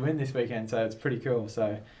away with the win this weekend, so it's pretty cool.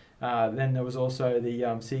 So then there was also the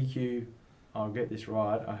CQ, I'll get this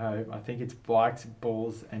right, I hope. I think it's Bikes,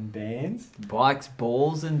 Balls and Bands. Bikes,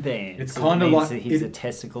 Balls and Bands. It's kind of like... He's the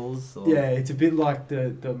testicles? Or? Yeah, it's a bit like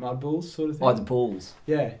the Mud Bulls sort of thing. Oh, the Bulls.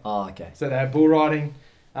 Yeah. Oh, okay. So they have bull riding,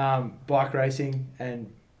 bike racing,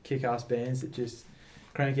 and kick-ass bands that just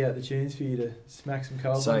crank out the tunes for you to smack some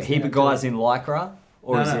cold. So heap of guys in Lycra?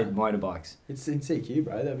 Or is it motorbikes? It's in CQ,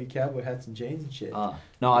 bro. There'll be cowboy hats and jeans and shit.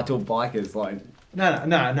 No, I thought bikers, like... No,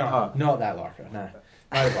 not that Lycra, no.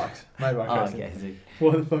 Motorbikes racing. Okay.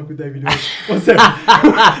 What the fuck would they be doing? What's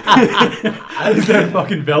that? Is there a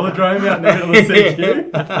fucking velodrome out in the middle of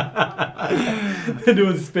CQ? They're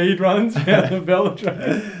doing speed runs around the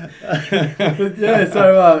velodrome.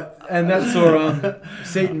 But and that's saw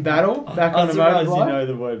Seaton Battle back on the motorbike. You know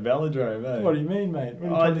the word velodrome, eh? What do you mean, mate?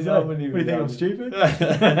 What do you think, I'm stupid?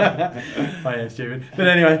 I am stupid. But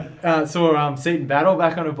anyway, saw Seaton Battle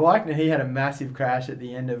back on a bike. Now, he had a massive crash at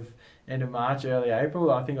the end of March, early April.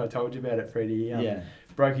 I think I told you about it, Freddie.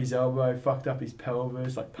 Broke his elbow, fucked up his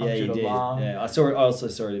pelvis, punctured a lung. Yeah, I also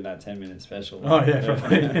saw it in that 10-minute special. Oh, yeah,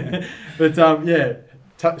 probably. But,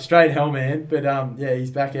 straight hell, man. But,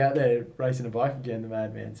 he's back out there racing a bike again, the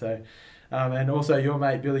madman. So, and also your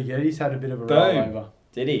mate Billy Geddes had a bit of a rollover.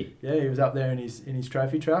 Did he? Yeah, he was up there in his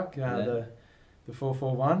trophy truck, the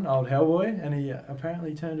 441, old Hellboy, and he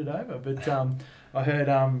apparently turned it over. But I heard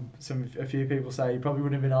a few people say he probably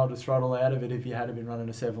wouldn't have been able to throttle out of it if he had been running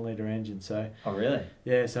a 7-litre engine. So. Oh really?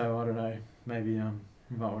 Yeah, so I don't know. Maybe you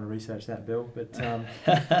might want to research that, Bill. But it's a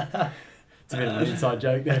bit of an inside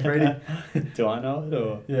joke there, Freddie. Do I know it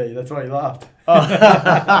or? Yeah, that's why you laughed.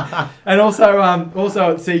 Oh. And also at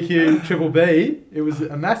CQ Triple B, it was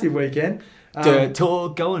a massive weekend. Dirt Tour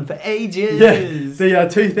going for ages. Yeah, the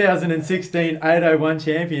 2016 801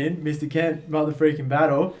 champion, Mr. Kent, motherfreaking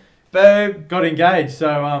battle. Boom. Got engaged,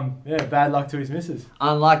 so bad luck to his missus.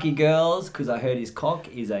 Unlucky girls, because I heard his cock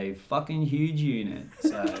is a fucking huge unit.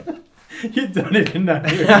 So you don't even know who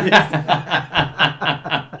it is.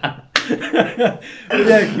 But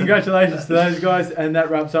yeah, congratulations to those guys, and that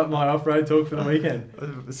wraps up my off-road talk for the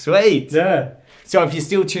weekend. Sweet. Yeah. So if you're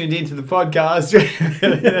still tuned into the podcast,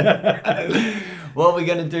 what we're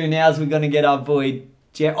going to do now is we're going to get our boy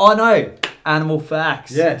Animal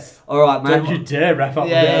Facts. Yes. All right, man. Don't you dare wrap up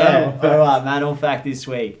with that. Yeah. All right, Animal Fact this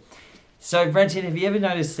week. So, Brenton, have you ever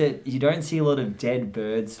noticed that you don't see a lot of dead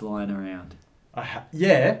birds lying around?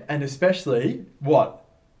 Yeah, and especially, what?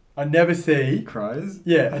 I never see... Crows?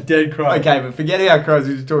 Yeah, a dead crow. Okay, but forget about crows,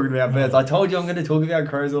 we're just talking about birds. I told you I'm going to talk about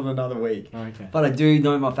crows on another week. Okay. But I do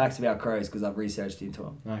know my facts about crows because I've researched into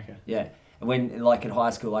them. Okay. Yeah. And when, like, in high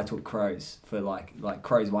school, I took crows for, like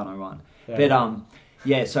Crows 101. Yeah.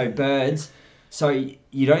 But, so birds... So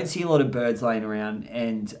you don't see a lot of birds laying around,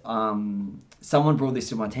 and someone brought this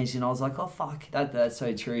to my attention. I was like, oh, fuck, that's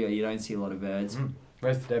so true. You don't see a lot of birds.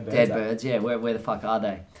 Where's the dead birds? Dead birds, yeah. Where the fuck are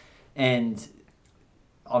they? And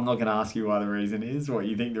I'm not going to ask you why the reason is, what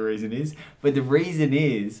you think the reason is, but the reason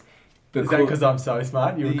is... Is that because I'm so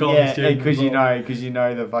smart? You were calling me stupid. Because you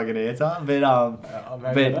know the fucking answer.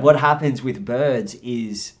 But what happens with birds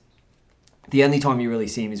is... The only time you really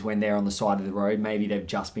see them is when they're on the side of the road. Maybe they've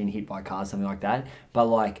just been hit by cars, something like that. But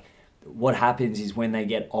like, what happens is when they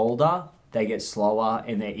get older, they get slower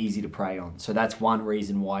and they're easy to prey on. So that's one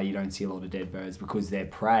reason why you don't see a lot of dead birds, because their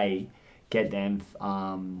prey get them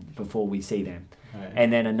before we see them. Right.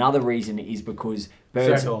 And then another reason is because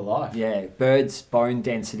birds... Circle of life. Yeah, birds' bone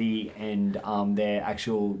density and their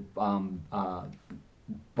actual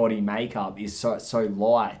body makeup is so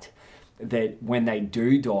light that when they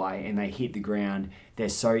do die and they hit the ground, they're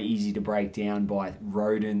so easy to break down by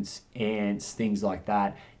rodents, ants, things like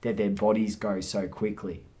that, that their bodies go so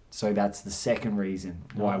quickly. So that's the second reason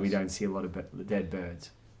why we don't see a lot of dead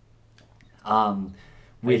birds. Are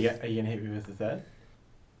you going to hit me with the third?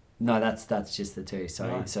 No, that's just the two. So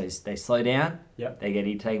Right. so they slow down, Yep. they get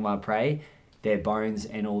taken by prey, their bones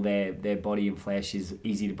and all their body and flesh is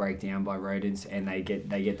easy to break down by rodents, and they get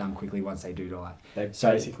done quickly once they do die. They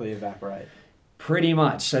basically evaporate. Pretty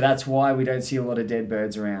much. So that's why we don't see a lot of dead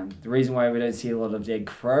birds around. The reason why we don't see a lot of dead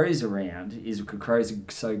crows around is because crows are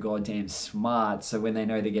so goddamn smart. So when they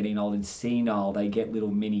know they're getting old and senile, they get little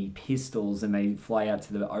mini pistols and they fly out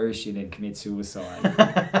to the ocean and commit suicide.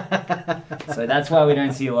 So that's why we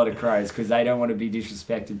don't see a lot of crows, because they don't want to be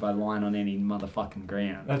disrespected by lying on any motherfucking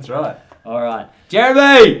ground. That's right. All right.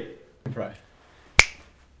 Jeremy! Pro.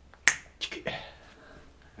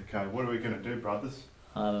 Okay, what are we going to do, brothers?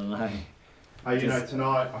 I don't know. Hey,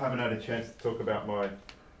 tonight I haven't had a chance to talk about my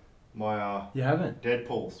You haven't?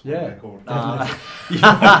 Deadpools. What Yeah. are they called? You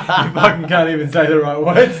fucking can't even say the right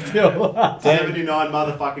words still. 79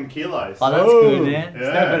 motherfucking kilos. Oh, that's good, man.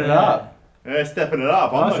 Yeah. Stepping it up. Yeah, stepping it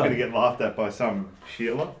up. I'm not Awesome. going to get laughed at by some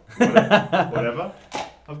Sheila. Whatever.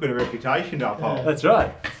 I've got a reputation to uphold. That's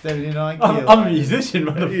right. 79 kilos. I'm a musician,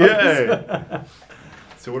 motherfuckers. Yeah.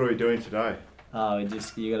 So what are we doing today? Oh, you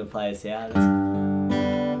got to play us out.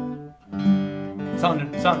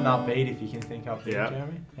 Something upbeat if you can think up there, Yeah.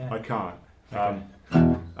 Jeremy. Yeah. I can't. Okay.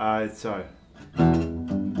 So.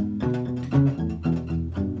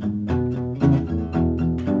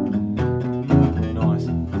 Nice.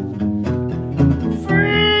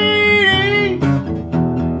 Free!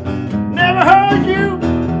 Never heard you!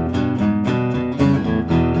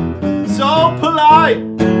 So polite!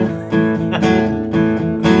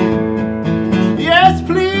 Yes,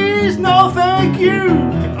 please, no thank you!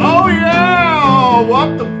 Oh yeah!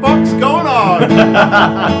 What the fuck's going on?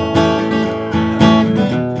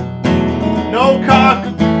 No cock,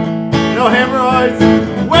 no hemorrhoids.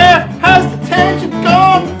 Where has the tension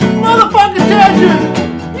gone? Motherfucking tension!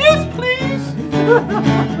 Yes, please!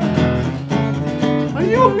 Are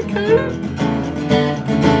you okay?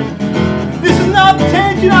 This is not the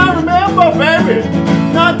tension I remember, baby!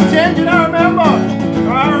 Not the tension I remember!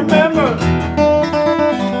 I remember!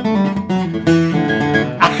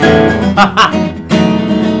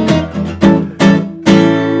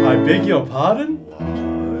 Pardon?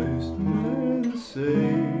 Lies to the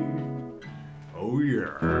sea. Oh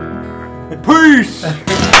yeah. Peace.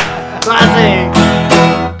 Classic.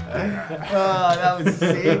 Oh, that was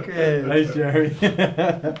sick, man. Thanks,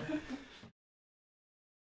 Jeremy.